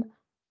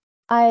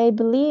 I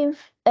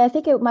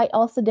think it might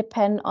also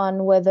depend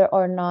on whether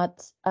or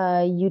not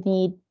you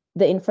need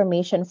the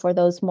information for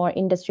those more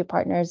industry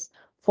partners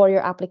for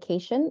your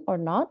application or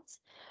not.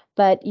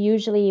 But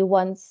usually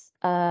once,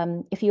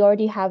 if you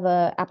already have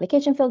a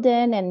application filled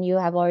in and you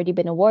have already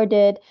been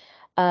awarded,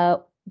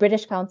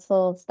 British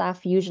Council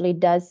staff usually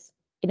does,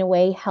 in a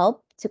way,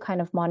 help to kind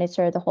of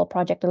monitor the whole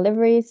project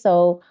delivery.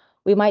 So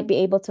we might be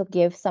able to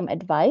give some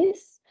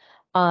advice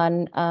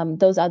on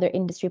those other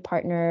industry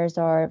partners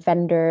or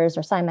vendors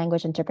or sign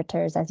language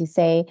interpreters, as you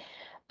say.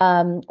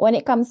 When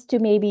it comes to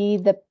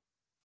maybe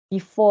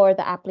before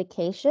the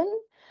application,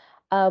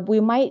 we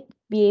might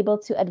be able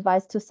to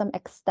advise to some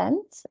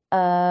extent.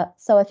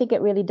 So I think it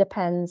really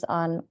depends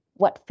on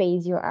what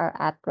phase you are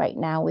at right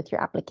now with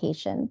your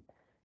application.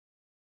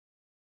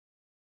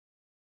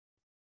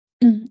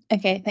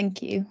 Okay,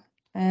 thank you.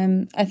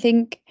 I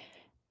think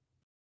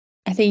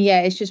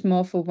yeah, it's just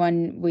more for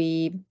when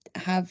we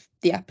have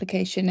the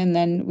application and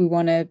then we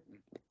want to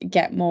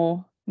get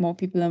more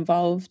people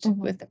involved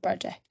with the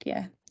project.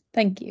 Yeah,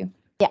 thank you.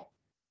 Yeah.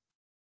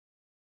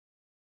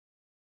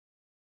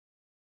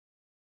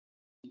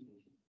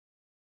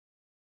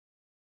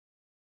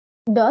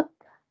 Dot,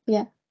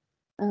 yeah.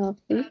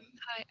 Please.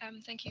 Hi,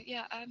 thank you.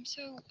 Yeah,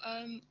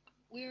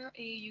 we're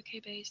a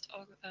UK-based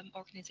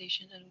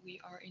organization, and we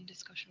are in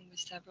discussion with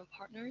several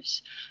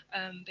partners,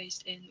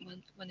 based in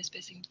one is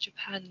based in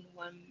Japan,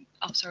 one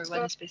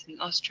is based in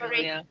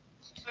Australia.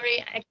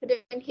 Sorry, I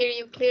couldn't hear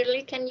you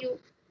clearly. Can you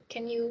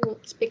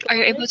speak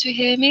louder? Are you able to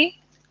hear me?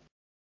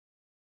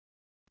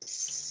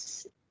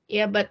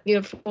 Yeah, but your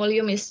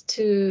volume is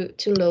too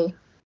low.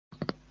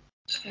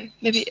 Okay.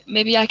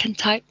 Maybe I can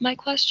type my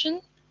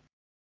question.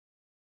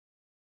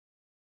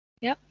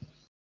 Yeah.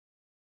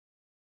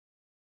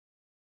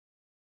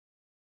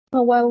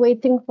 While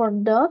waiting for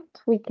Dot,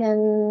 we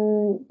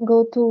can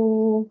go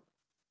to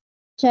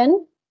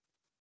Chen,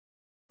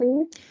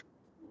 please.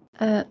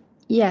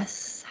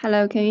 Yes.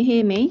 Hello, can you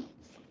hear me?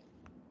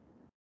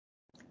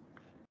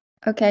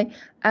 Okay.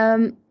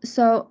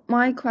 So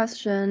my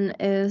question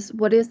is,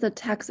 what is the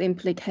tax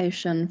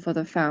implication for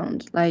the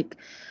fund? Like,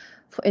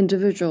 for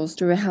individuals,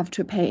 do we have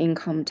to pay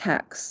income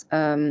tax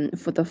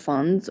for the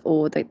funds,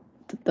 or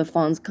the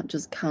funds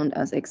just count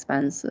as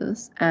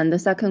expenses? And the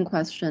second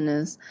question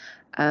is,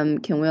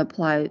 can we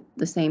apply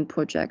the same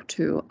project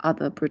to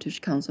other British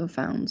Council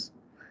funds?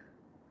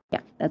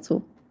 Yeah, that's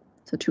all.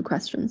 So 2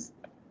 questions.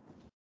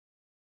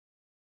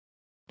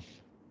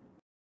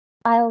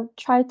 I'll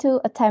try to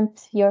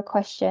attempt your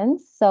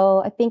questions.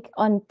 So I think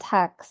on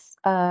tax,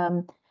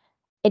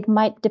 it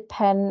might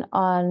depend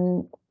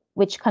on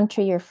which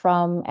country you're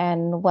from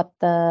and what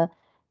the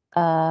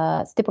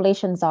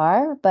stipulations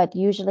are. But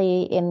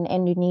usually in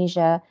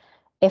Indonesia,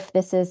 if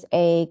this is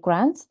a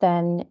grant,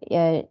 then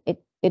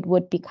it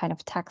would be kind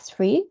of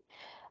tax-free.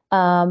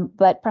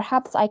 But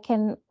perhaps I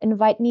can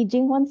invite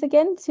Nijing once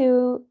again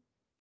to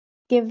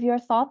give your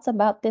thoughts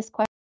about this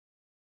question.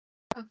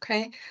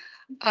 Okay.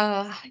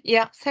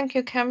 Yeah, thank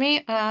you,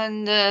 Cami,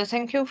 and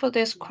thank you for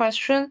this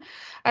question.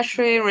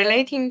 Actually,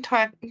 relating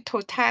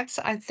to tax,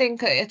 I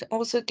think it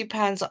also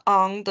depends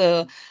on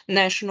the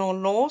national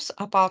laws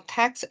about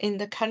tax in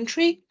the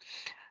country.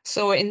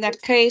 So in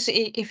that case,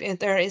 if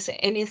there is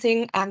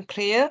anything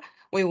unclear,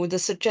 we would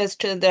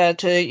suggest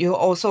that you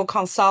also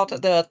consult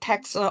the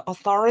tax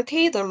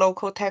authority, the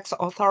local tax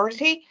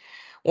authority,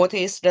 what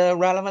is the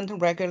relevant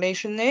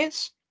regulation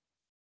is.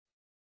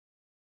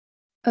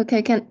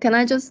 Okay, can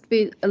I just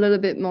be a little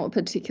bit more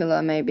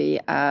particular, maybe?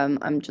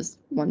 I'm just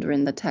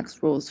wondering the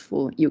tax rules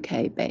for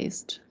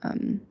UK-based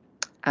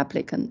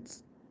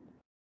applicants.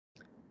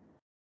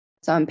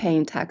 So I'm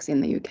paying tax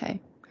in the UK.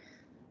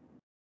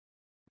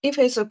 If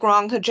it's a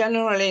grant,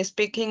 generally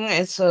speaking,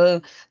 it's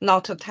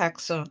not a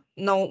tax,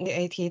 no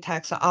VAT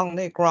tax on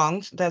the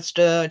grant. That's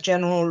the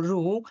general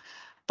rule.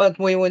 But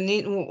we will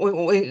need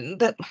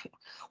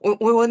we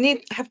will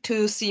have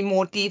to see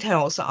more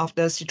details of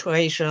the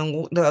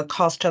situation, the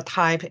cost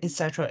type,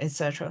 etc.,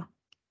 etc.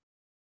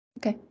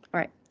 Okay, all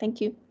right, thank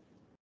you.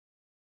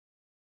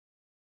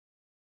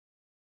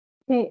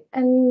 Okay,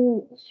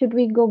 and should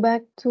we go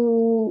back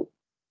to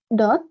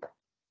Dot?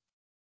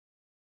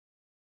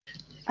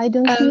 I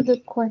don't see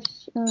the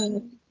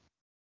question.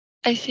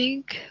 I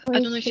think, I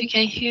don't know if you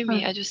can hear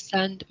me. Ah. I just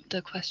sent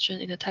the question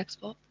in the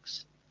text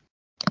box.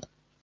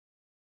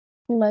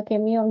 Mbak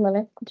Kemi or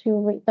Malek, could you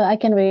read? I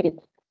can read it.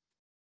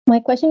 My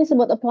question is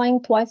about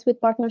applying twice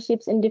with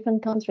partnerships in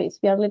different countries.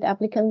 We are lead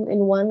applicant in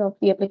one of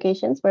the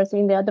applications, whereas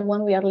in the other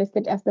one we are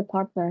listed as the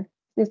partner.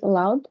 Is this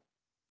allowed?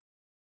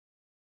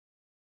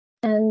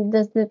 And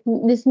does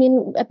this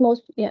mean at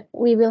most, yeah,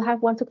 we will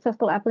have one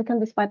successful applicant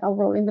despite our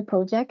role in the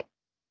project?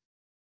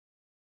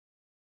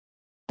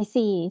 I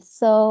see.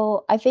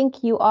 So I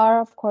think you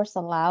are, of course,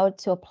 allowed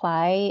to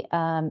apply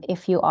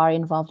if you are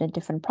involved in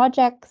different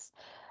projects.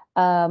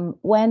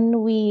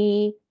 When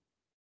we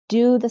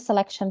do the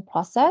selection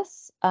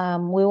process,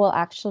 we will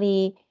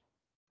actually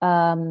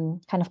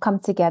kind of come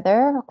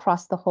together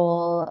across the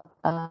whole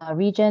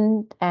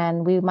region,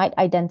 and we might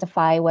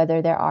identify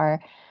whether there are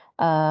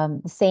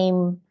the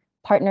same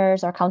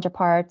partners or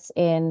counterparts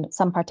in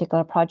some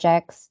particular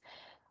projects.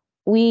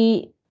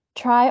 We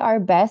try our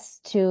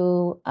best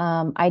to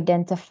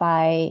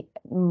identify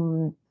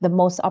the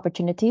most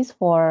opportunities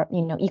for,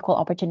 equal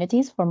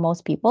opportunities for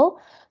most people.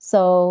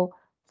 So,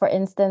 for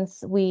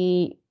instance,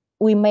 we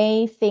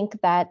may think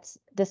that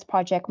this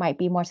project might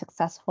be more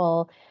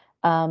successful,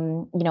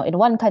 in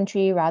one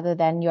country rather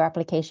than your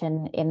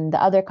application in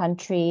the other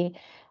country.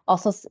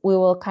 Also, we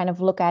will kind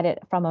of look at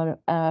it from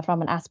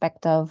an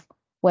aspect of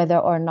whether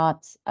or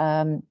not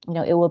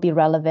it will be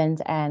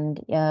relevant and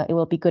it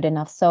will be good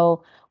enough.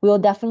 So we will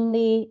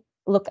definitely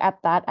look at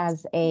that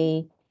as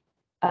a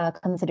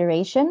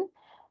consideration.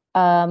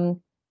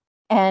 And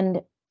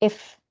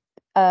if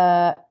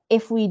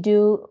we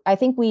do, I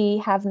think we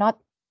have not.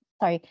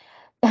 Sorry,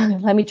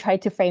 let me try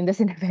to frame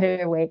this in a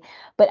better way.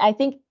 But I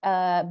think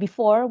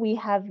before we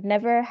have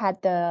never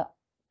had the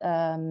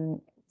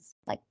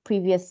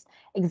previous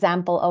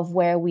example of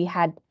where we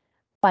had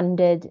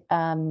funded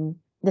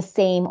the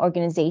same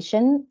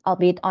organization,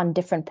 albeit on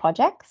different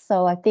projects.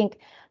 So I think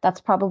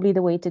that's probably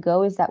the way to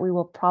go, is that we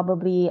will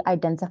probably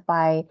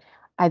identify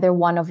either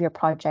one of your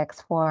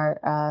projects for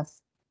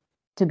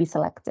to be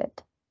selected.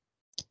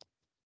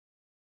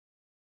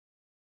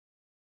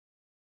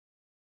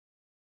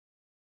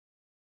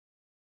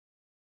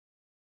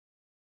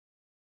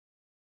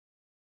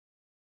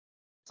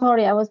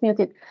 Sorry, I was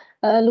muted.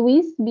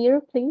 Louise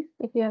Beer, please,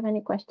 if you have any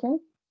questions.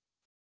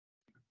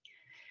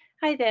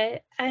 Hi there.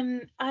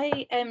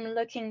 I am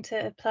looking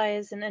to apply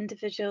as an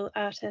individual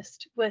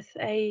artist with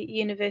a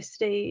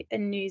university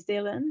in New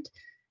Zealand.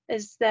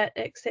 Is that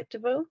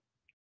acceptable?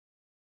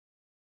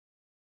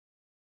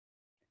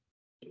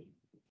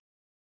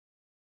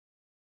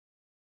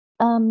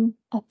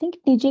 I think,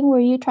 Dijing, were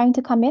you trying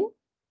to come in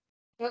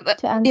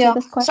to answer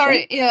this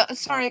question?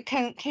 Sorry.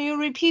 Can you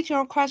repeat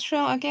your question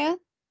again?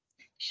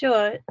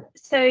 Sure.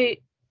 So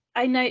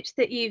I note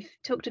that you've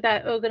talked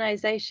about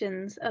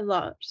organizations a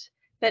lot,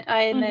 but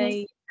I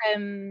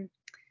am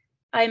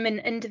I'm an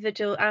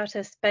individual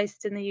artist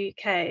based in the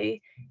UK,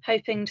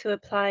 hoping to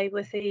apply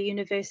with a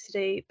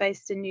university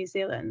based in New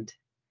Zealand.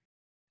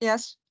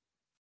 Yes.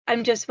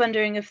 I'm just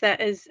wondering if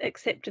that is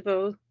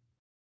acceptable.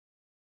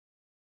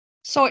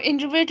 So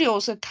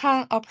individuals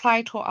can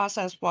apply to us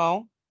as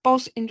well.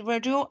 Both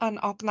individual and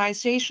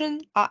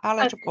organization are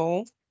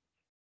eligible.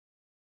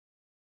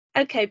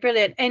 Okay,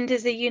 brilliant. And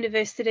is a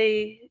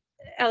university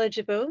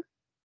eligible?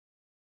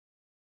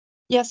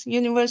 Yes,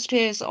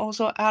 university is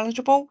also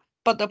eligible,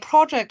 but the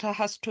project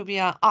has to be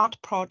an art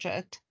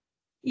project.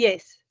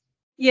 Yes.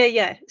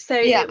 Yeah. So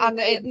yeah, and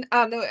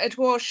it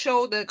will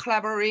show the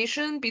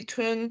collaboration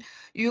between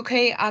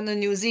UK and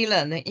New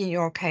Zealand in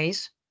your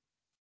case.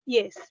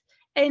 Yes.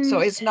 And so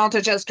it's not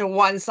just a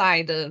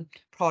one-sided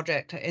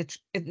project. It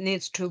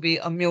needs to be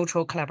a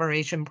mutual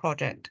collaboration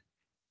project.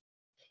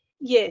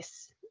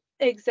 Yes,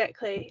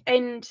 exactly.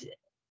 And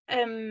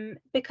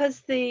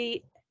because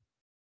the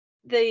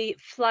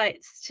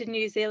flights to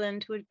New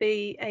Zealand would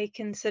be a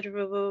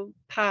considerable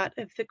part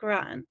of the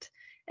grant,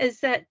 is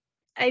that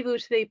able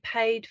to be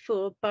paid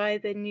for by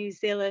the New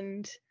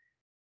Zealand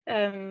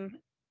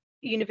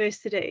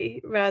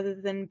university rather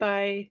than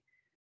by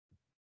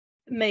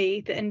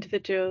me, the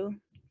individual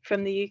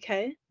from the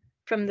UK,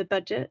 from the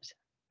budget?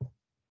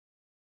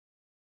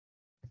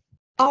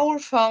 Our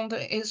fund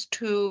is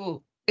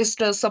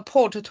the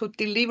support to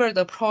deliver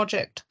the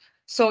project.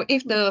 So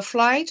if the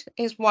flight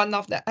is one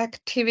of the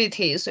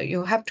activities,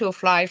 you have to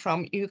fly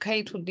from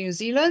UK to New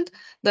Zealand,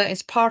 then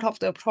it's part of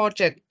the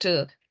project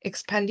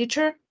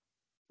expenditure.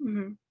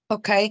 Mm-hmm.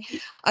 Okay,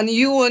 and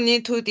you will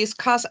need to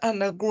discuss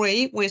and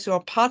agree with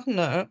your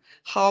partner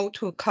how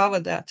to cover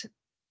that.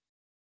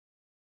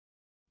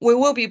 We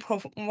will be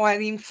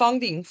providing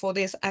funding for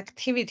this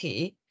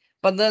activity,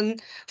 but then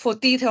for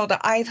detailed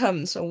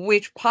items,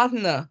 which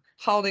partner,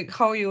 how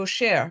you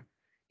share,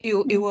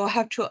 you will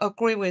have to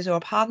agree with your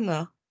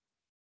partner.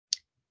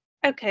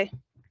 Okay,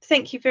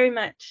 thank you very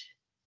much.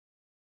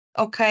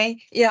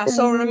 Okay, yeah,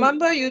 so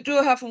remember you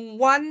do have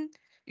one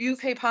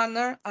UK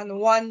partner and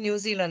one New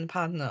Zealand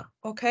partner,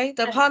 okay?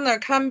 The partner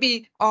can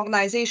be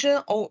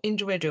organization or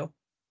individual.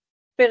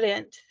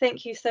 Brilliant,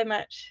 thank you so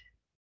much.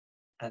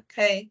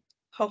 Okay,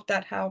 hope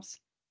that helps.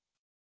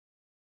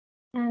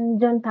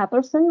 And John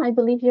Patterson, I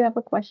believe you have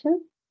a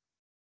question.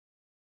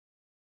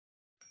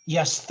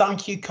 Yes,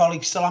 thank you,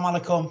 colleagues. Salam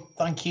alaikum.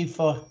 Thank you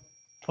for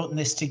putting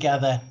this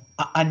together.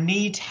 I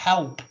need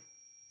help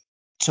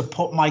to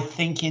put my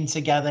thinking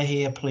together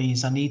here,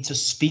 please. I need to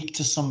speak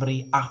to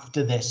somebody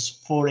after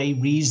this for a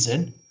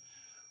reason.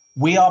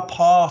 We are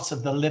part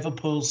of the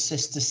Liverpool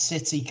Sister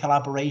City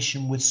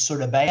collaboration with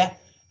Surabaya.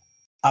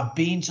 I've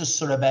been to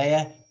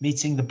Surabaya,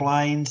 meeting the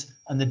blind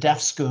and the deaf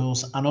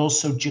schools, and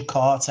also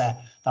Jakarta.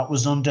 That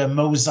was under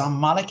Mozam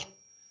Malik.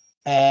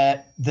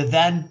 The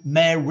then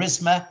Mayor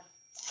Risma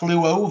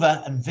flew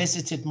over and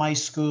visited my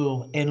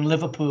school in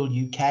Liverpool,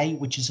 UK,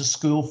 which is a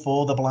school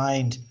for the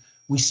blind.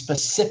 We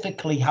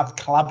specifically have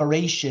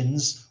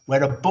collaborations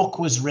where a book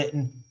was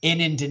written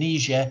in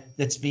Indonesia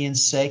that's being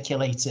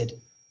circulated.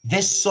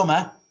 This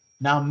summer,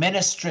 now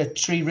Minister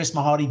Tri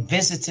Risma Hari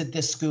visited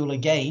this school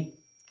again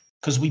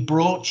because we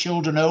brought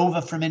children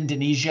over from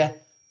Indonesia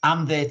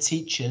and their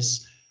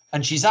teachers,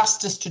 and she's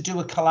asked us to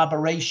do a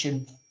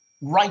collaboration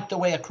right the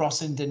way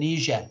across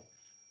Indonesia.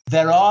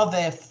 There are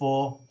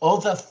therefore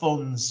other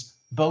funds,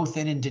 both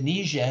in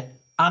Indonesia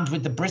and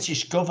with the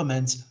British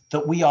government,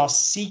 that we are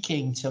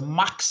seeking to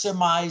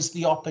maximise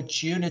the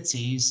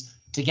opportunities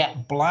to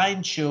get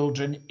blind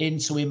children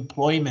into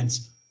employment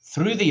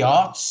through the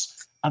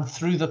arts and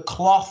through the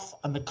cloth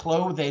and the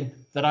clothing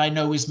that I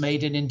know is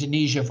made in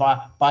Indonesia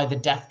by the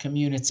deaf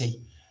community.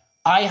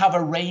 I have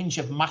a range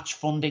of match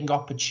funding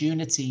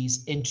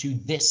opportunities into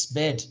this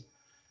bid.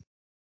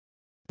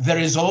 There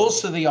is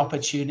also the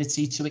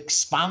opportunity to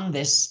expand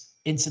this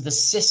into the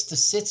Sister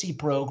City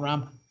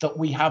program that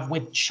we have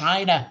with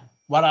China,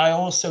 where I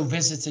also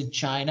visited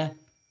China,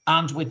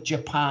 and with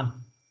Japan.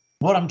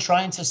 What I'm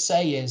trying to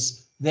say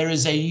is there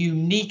is a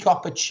unique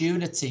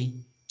opportunity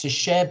to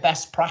share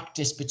best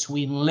practice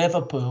between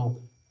Liverpool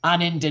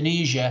and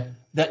Indonesia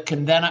that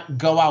can then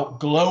go out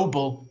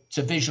global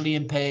to visually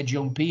impaired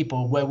young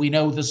people, where we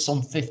know there's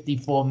some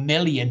 54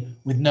 million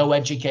with no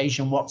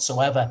education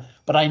whatsoever.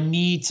 But I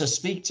need to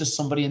speak to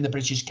somebody in the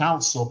British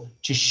Council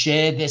to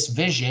share this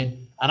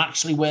vision and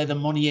actually where the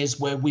money is,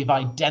 where we've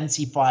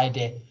identified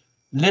it.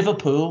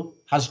 Liverpool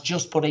has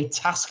just put a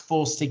task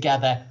force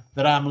together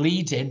that I'm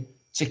leading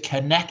to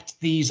connect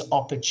these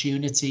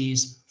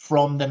opportunities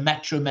from the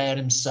Metro Mayor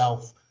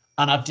himself.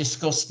 And I've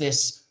discussed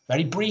this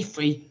very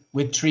briefly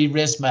with Tri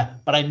Risma,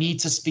 but I need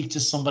to speak to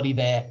somebody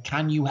there.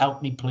 Can you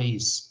help me,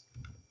 please?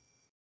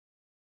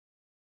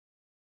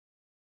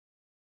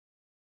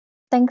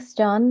 Thanks,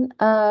 John.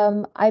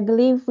 I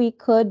believe we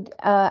could,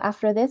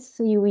 after this,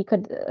 we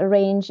could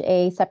arrange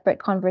a separate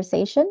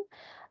conversation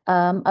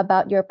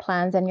about your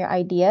plans and your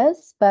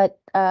ideas. But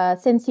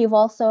since you've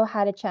also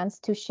had a chance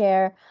to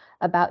share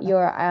about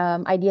your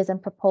ideas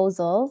and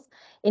proposals,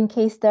 in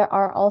case there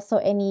are also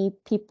any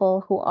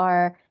people who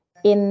are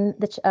in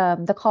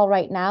the call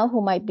right now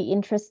who might be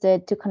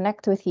interested to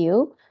connect with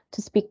you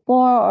to speak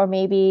more, or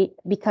maybe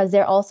because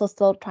they're also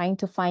still trying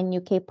to find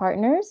UK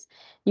partners,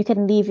 you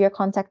can leave your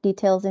contact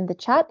details in the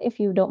chat if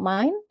you don't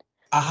mind.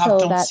 I have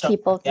done that so.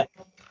 People yeah,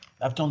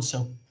 I've done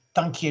so.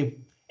 Thank you.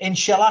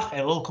 Inshallah,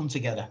 it'll all come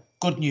together.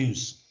 Good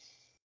news.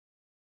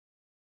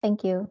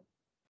 Thank you.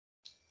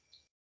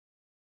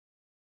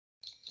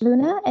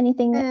 Luna,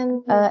 anything?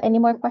 Any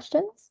more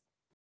questions?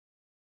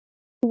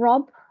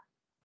 Rob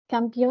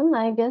Campion,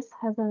 I guess,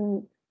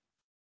 hasn't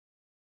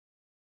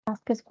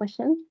asked his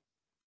question.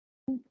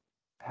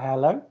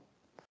 Hello,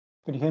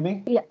 can you hear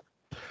me? Yeah.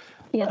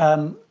 Yes.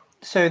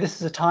 So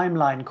this is a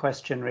timeline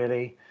question,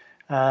 really.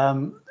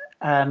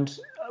 And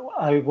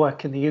I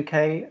work in the UK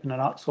in an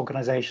arts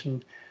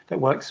organisation that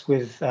works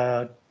with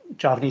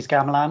Javanese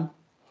gamelan.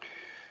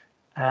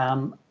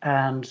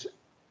 And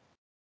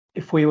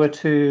if we were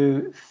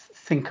to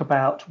think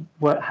about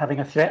having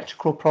a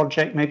theatrical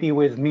project, maybe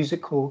with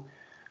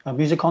a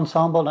music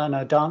ensemble and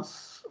a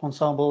dance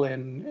ensemble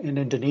in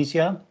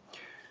Indonesia,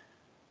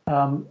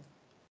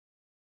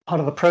 part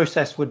of the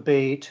process would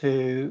be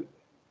to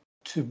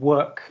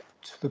work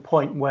to the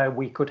point where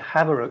we could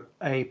have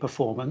a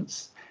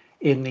performance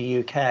in the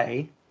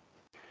UK,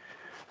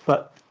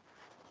 but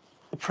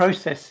the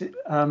process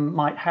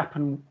might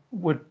happen,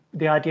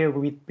 the idea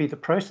would be the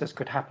process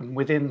could happen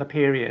within the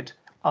period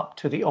up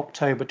to the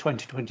October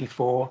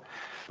 2024,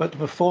 but the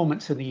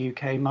performance in the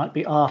UK might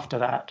be after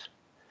that.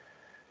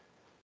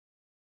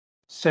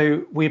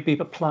 So we'd be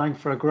applying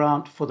for a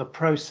grant for the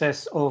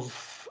process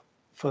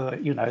for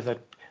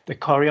the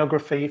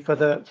choreography, for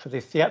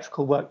the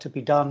theatrical work to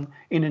be done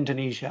in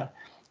Indonesia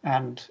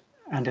and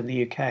in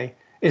the UK.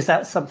 Is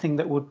that something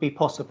that would be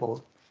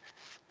possible,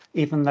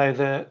 even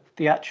though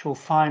the actual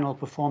final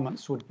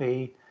performance would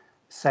be,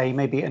 say,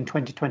 maybe in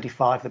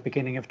 2025, the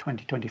beginning of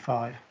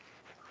 2025?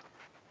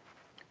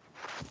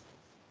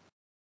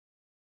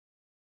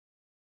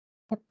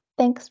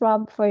 Thanks,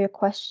 Rob, for your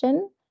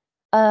question.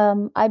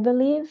 I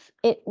believe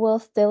it will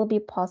still be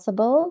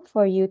possible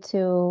for you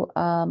to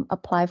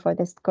apply for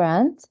this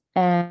grant,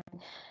 and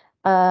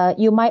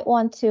you might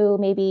want to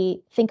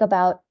maybe think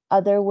about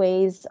other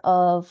ways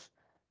of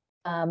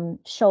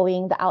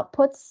showing the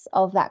outputs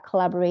of that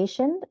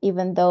collaboration,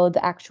 even though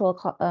the actual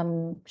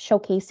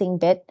showcasing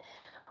bit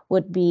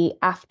would be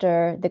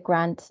after the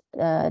grant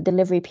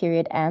delivery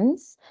period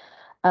ends.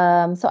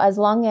 So as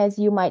long as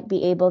you might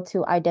be able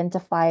to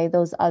identify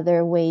those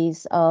other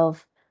ways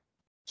of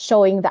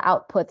showing the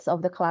outputs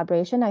of the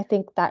collaboration, I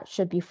think that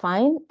should be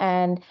fine.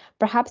 And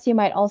perhaps you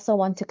might also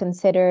want to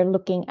consider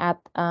looking at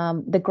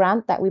the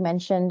grant that we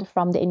mentioned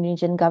from the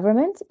Indonesian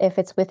government, if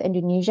it's with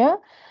Indonesia,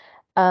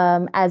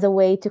 as a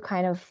way to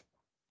kind of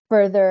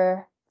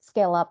further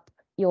scale up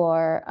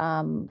your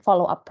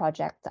follow-up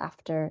project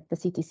after the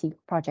CTC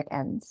project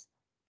ends.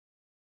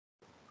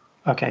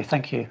 Okay,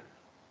 thank you.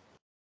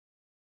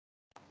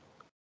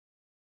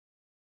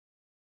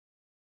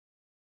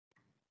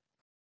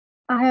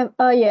 I have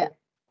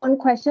one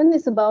question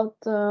is about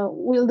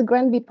will the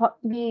grant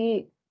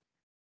be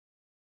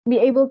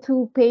able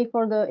to pay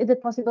for the, is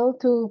it possible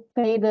to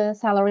pay the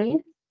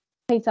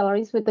pay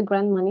salaries with the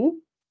grant money?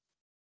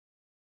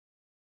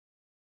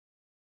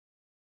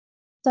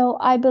 So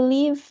I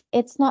believe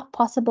it's not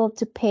possible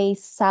to pay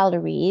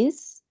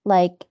salaries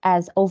like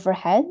as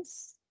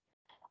overheads.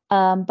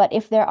 But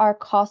if there are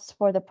costs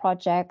for the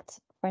project,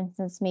 for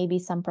instance, maybe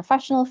some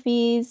professional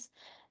fees,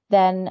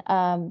 then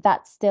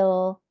that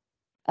still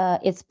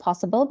is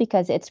possible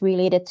because it's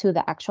related to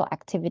the actual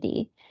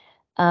activity.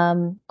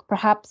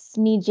 Perhaps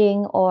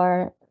Nijing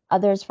or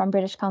others from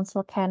British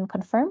Council can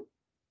confirm.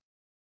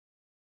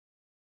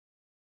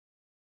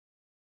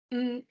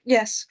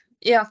 Yes,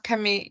 yeah,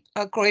 can we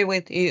agree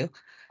with you?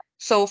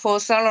 So for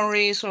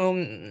salaries,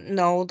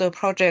 no, the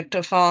project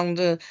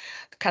fund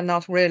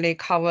cannot really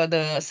cover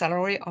the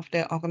salary of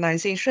the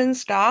organization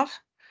staff,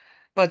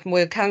 but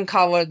we can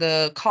cover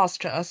the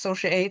cost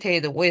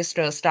associated with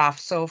the staff.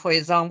 So for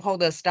example,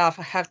 the staff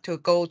have to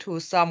go to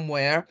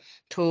somewhere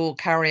to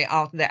carry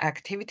out the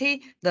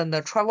activity, then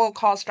the travel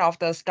cost of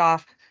the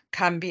staff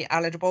can be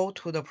eligible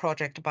to the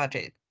project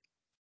budget.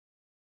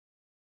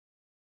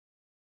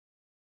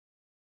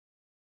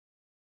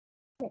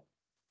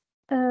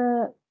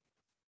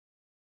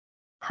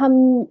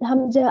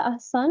 Hamza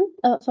Hassan,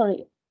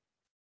 sorry.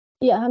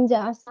 Yeah,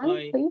 Hamza Hassan,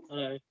 Hi. please.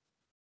 Hello.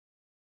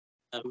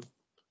 Can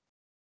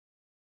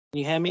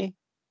you hear me?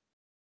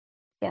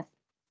 Yes.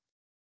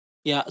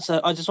 Yeah, so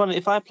I just wondered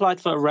if I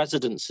applied for a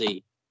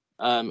residency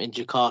in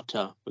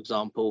Jakarta, for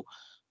example,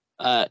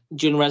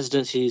 during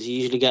residencies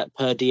you usually get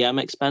per diem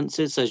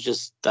expenses. So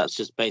that's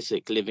just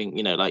basic living,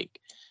 like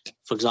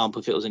for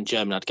example, if it was in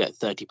Germany, I'd get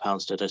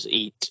 £30 to just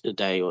eat a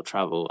day or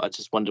travel. I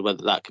just wondered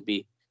whether that could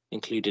be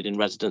included in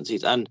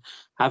residencies. And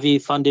have you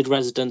funded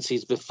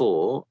residencies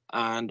before?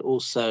 And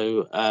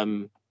also,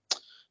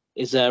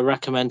 is there a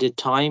recommended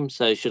time?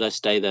 So should I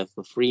stay there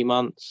for 3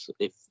 months?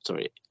 If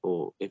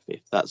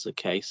that's the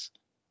case.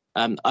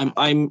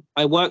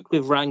 I worked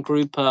with Rand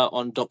Grouper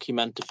on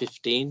Documenta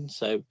 15,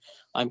 so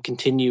I'm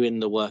continuing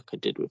the work I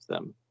did with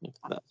them. If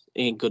that's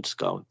in good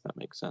skull, if that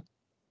makes sense.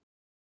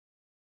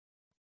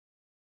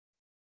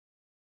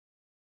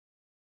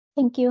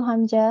 Thank you,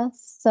 Hamza.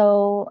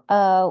 So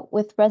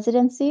with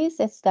residencies,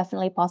 it's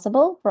definitely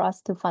possible for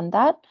us to fund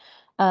that.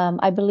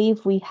 I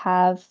believe we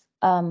have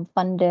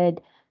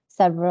funded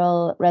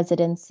several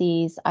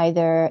residencies,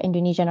 either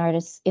Indonesian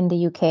artists in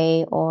the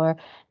UK or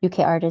UK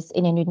artists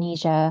in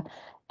Indonesia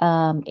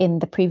in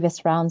the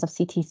previous rounds of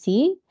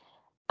CTC.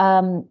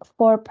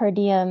 For per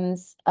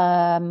diems,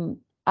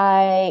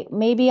 I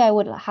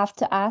would have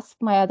to ask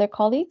my other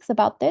colleagues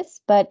about this,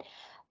 but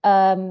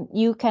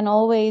you can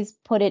always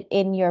put it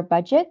in your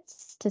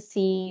budgets to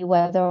see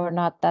whether or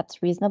not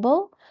that's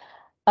reasonable.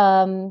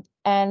 And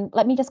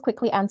let me just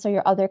quickly answer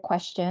your other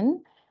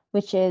question,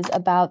 which is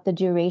about the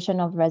duration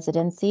of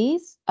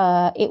residencies.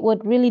 It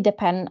would really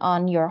depend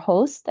on your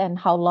host and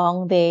how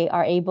long they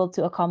are able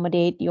to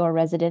accommodate your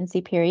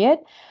residency period.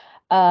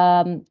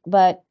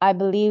 But I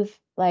believe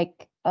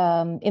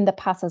in the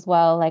past as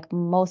well, like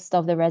most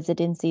of the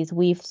residencies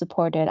we've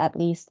supported at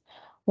least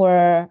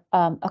were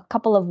a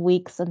couple of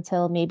weeks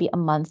until maybe a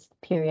month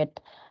period.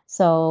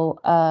 So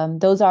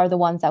those are the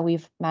ones that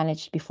we've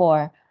managed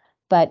before,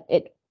 but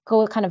it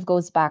kind of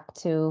goes back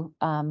to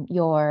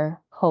your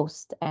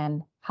host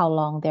and how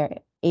long they're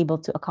able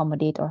to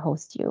accommodate or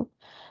host you.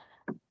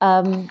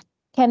 Can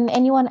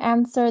anyone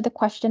answer the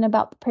question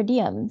about per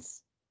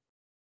diems?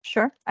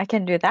 Sure, I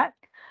can do that.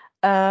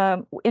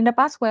 In the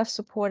past, we have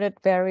supported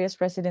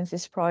various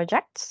residencies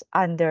projects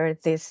under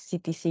this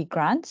CTC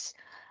grants,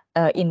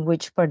 in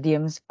which per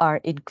diems are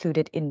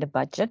included in the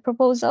budget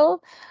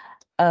proposal.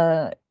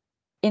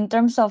 In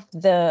terms of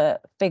the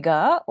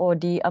figure or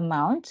the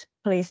amount,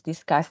 please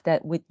discuss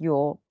that with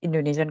your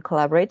Indonesian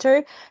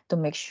collaborator to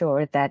make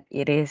sure that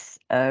it is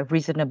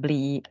reasonable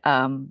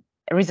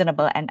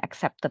and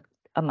accepted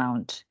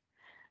amount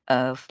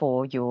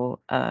for your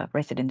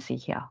residency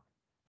here.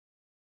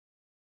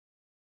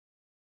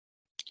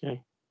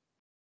 Okay.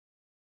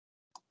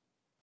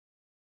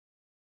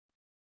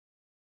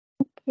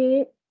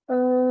 Okay.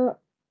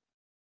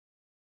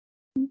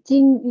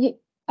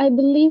 I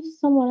believe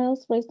someone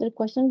else raised their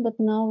question, but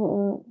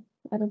now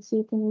I don't see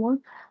it anymore.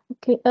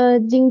 Okay.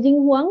 Jing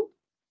Huang.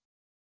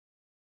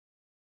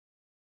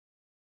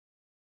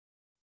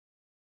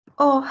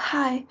 Oh,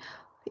 hi.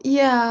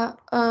 Yeah,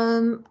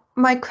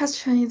 my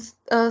question is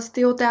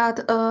still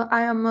that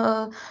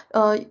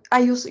I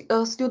use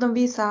a student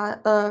visa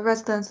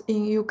residence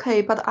in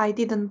UK, but I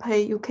didn't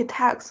pay UK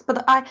tax.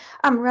 But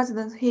I'm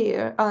resident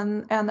here,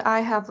 and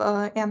I have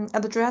an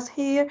address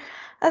here.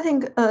 I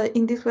think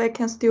in this way I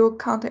can still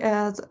count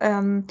as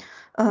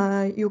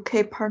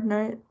UK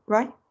partner,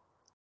 right?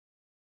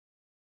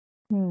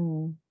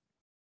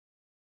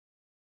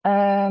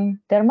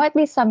 There might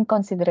be some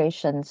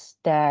considerations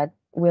that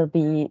will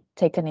be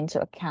taken into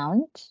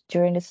account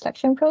during the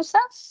selection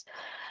process.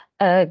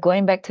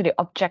 Going back to the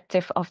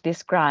objective of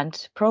this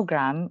grant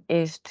program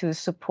is to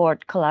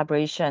support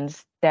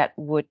collaborations that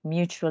would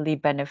mutually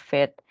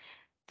benefit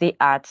the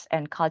arts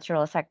and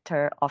cultural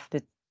sector of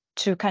the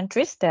two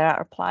countries that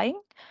are applying.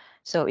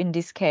 So in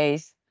this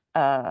case,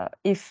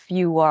 if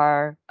you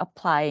are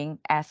applying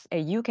as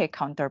a UK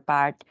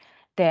counterpart,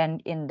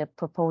 then in the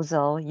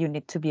proposal, you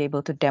need to be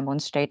able to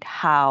demonstrate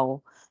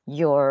how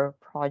your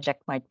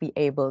project might be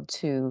able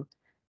to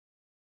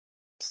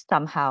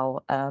somehow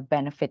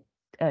benefit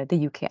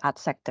the UK art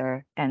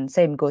sector. And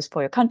same goes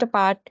for your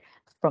counterpart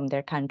from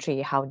their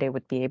country, how they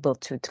would be able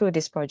to, through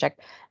this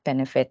project,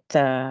 benefit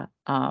the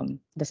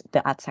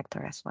art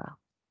sector as well.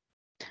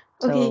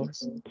 Okay,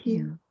 So, thank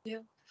you.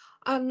 Yeah,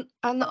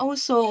 and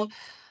also,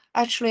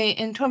 actually,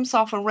 in terms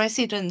of a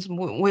resident,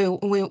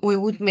 we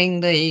would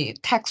mean the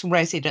tax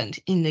resident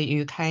in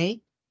the UK.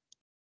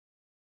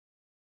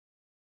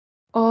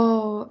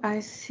 Oh, I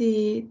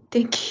see.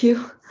 Thank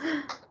you.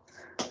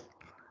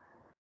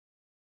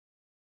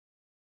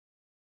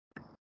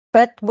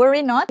 But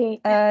worry not,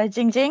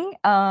 Jingjing.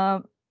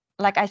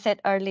 Like I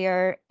said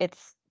earlier,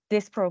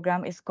 this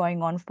program is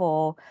going on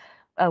for.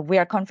 We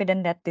are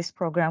confident that this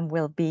program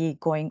will be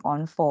going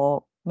on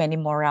for many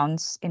more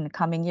rounds in the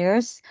coming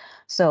years.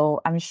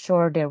 So I'm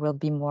sure there will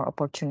be more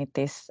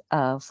opportunities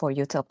for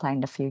you to apply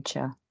in the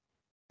future.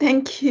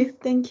 Thank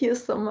you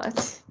so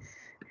much.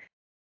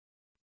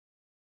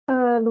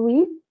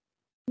 Louis,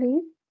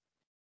 please.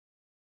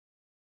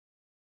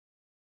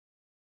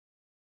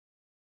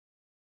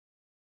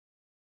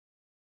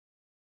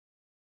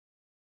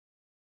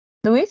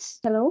 Luis?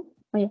 Hello?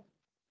 Oh, yeah.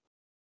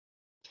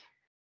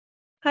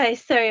 Hi,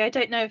 sorry, I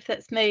don't know if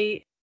that's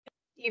me.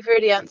 You've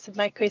already answered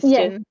my Yes,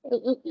 question.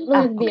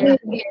 Louis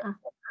Beer.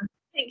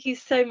 Thank you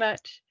so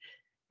much.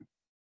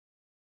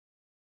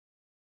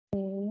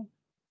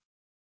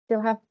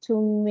 Still have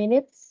 2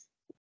 minutes.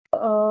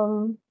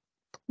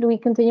 Do we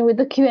continue with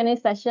the Q&A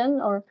session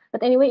or?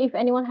 But anyway, if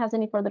anyone has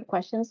any further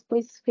questions,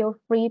 please feel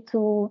free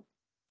to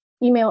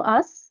email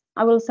us.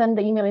 I will send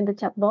the email in the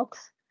chat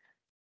box.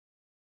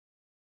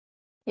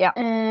 Yeah.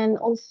 And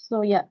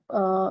also, yeah,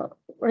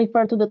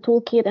 refer to the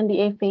toolkit and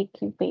the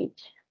FAQ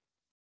page.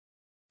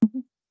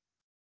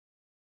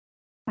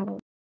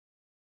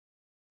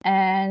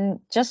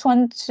 And just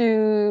want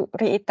to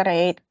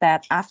reiterate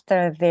that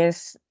after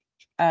this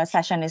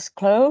session is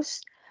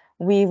closed,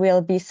 we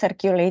will be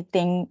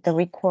circulating the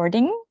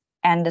recording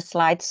and the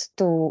slides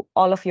to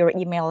all of your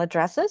email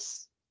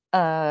addresses,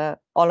 all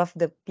of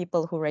the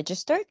people who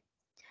registered.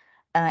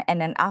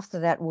 And then after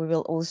that, we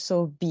will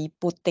also be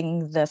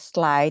putting the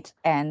slides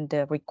and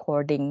the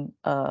recording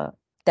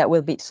that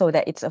will be so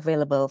that it's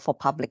available for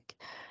public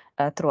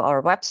through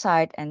our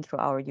website and through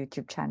our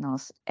YouTube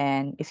channels.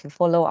 And if you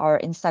follow our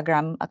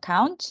Instagram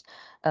account,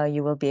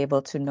 you will be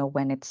able to know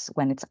when it's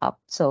up.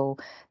 So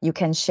you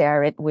can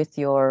share it with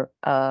your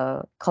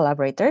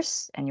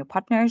collaborators and your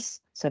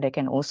partners, so they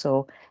can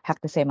also have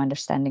the same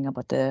understanding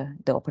about the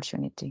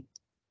opportunity.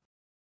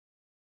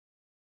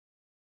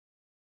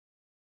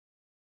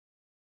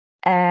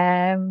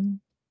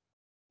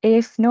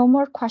 If no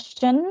more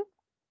question,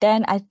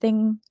 then I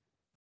think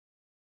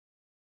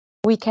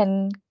we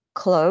can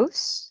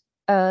close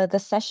the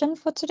session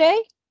for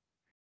today.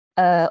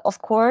 Of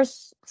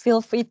course,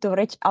 feel free to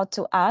reach out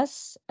to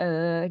us.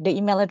 The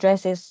email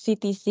address is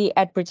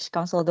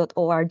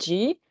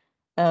ctc@britishcouncil.org.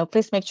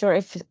 Please make sure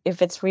if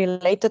it's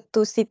related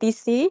to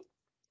CTC,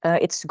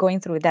 it's going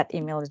through that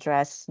email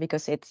address,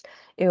 because it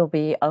will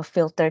be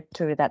filtered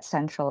through that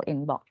central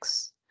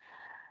inbox.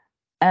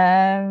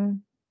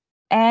 And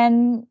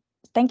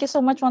thank you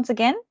so much once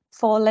again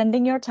for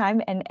lending your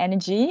time and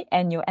energy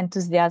and your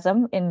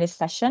enthusiasm in this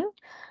session.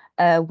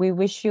 We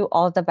wish you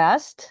all the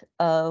best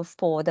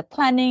for the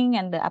planning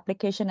and the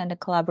application and the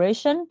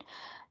collaboration.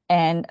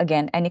 And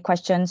again, any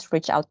questions,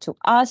 reach out to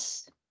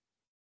us.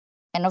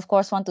 And of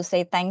course, want to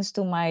say thanks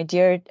to my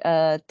dear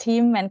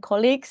team and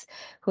colleagues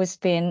who's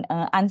been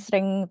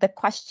answering the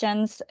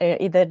questions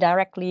either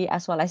directly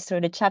as well as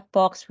through the chat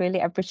box.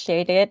 Really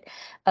appreciate it.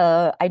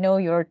 I know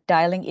you're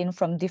dialing in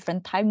from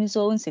different time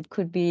zones. It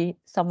could be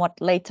somewhat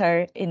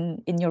later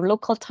in your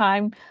local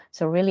time.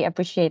 So really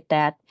appreciate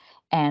that.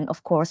 And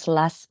of course,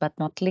 last but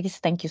not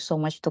least, thank you so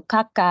much to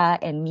Kaka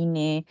and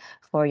Mine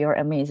for your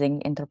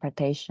amazing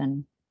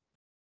interpretation.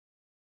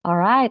 All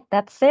right,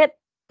 that's it.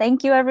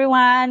 Thank you,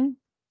 everyone.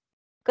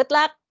 Good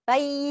luck.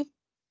 Bye.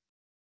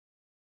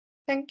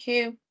 Thank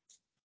you.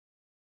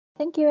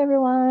 Thank you,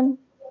 everyone.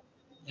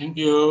 Thank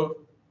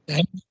you.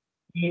 Thank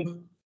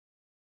you.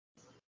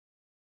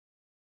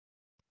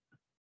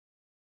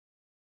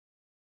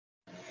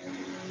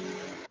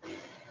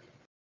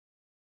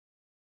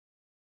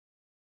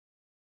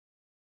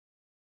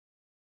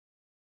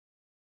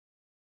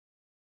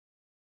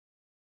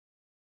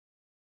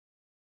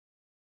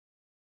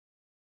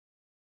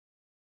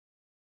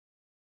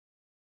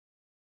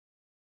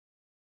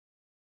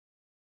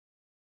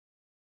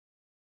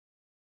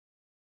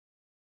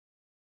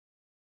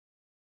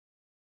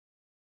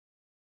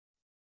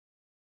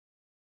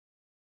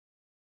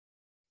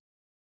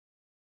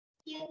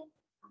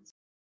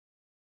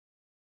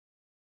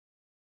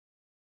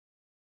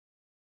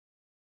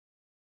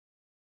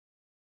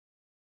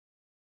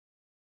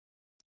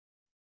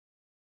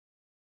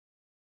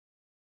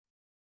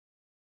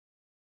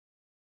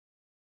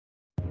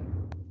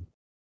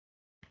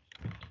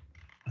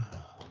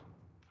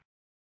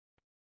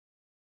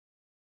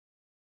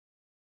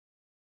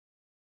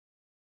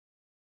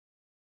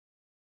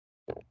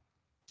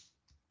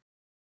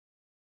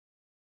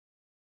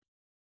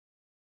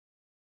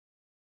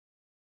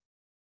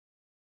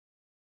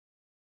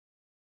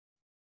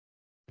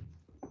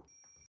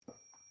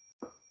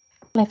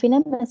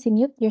 Lavina masih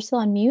mute. You're still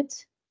on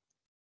mute.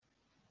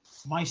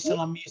 Am I still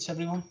on mute,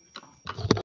 everyone?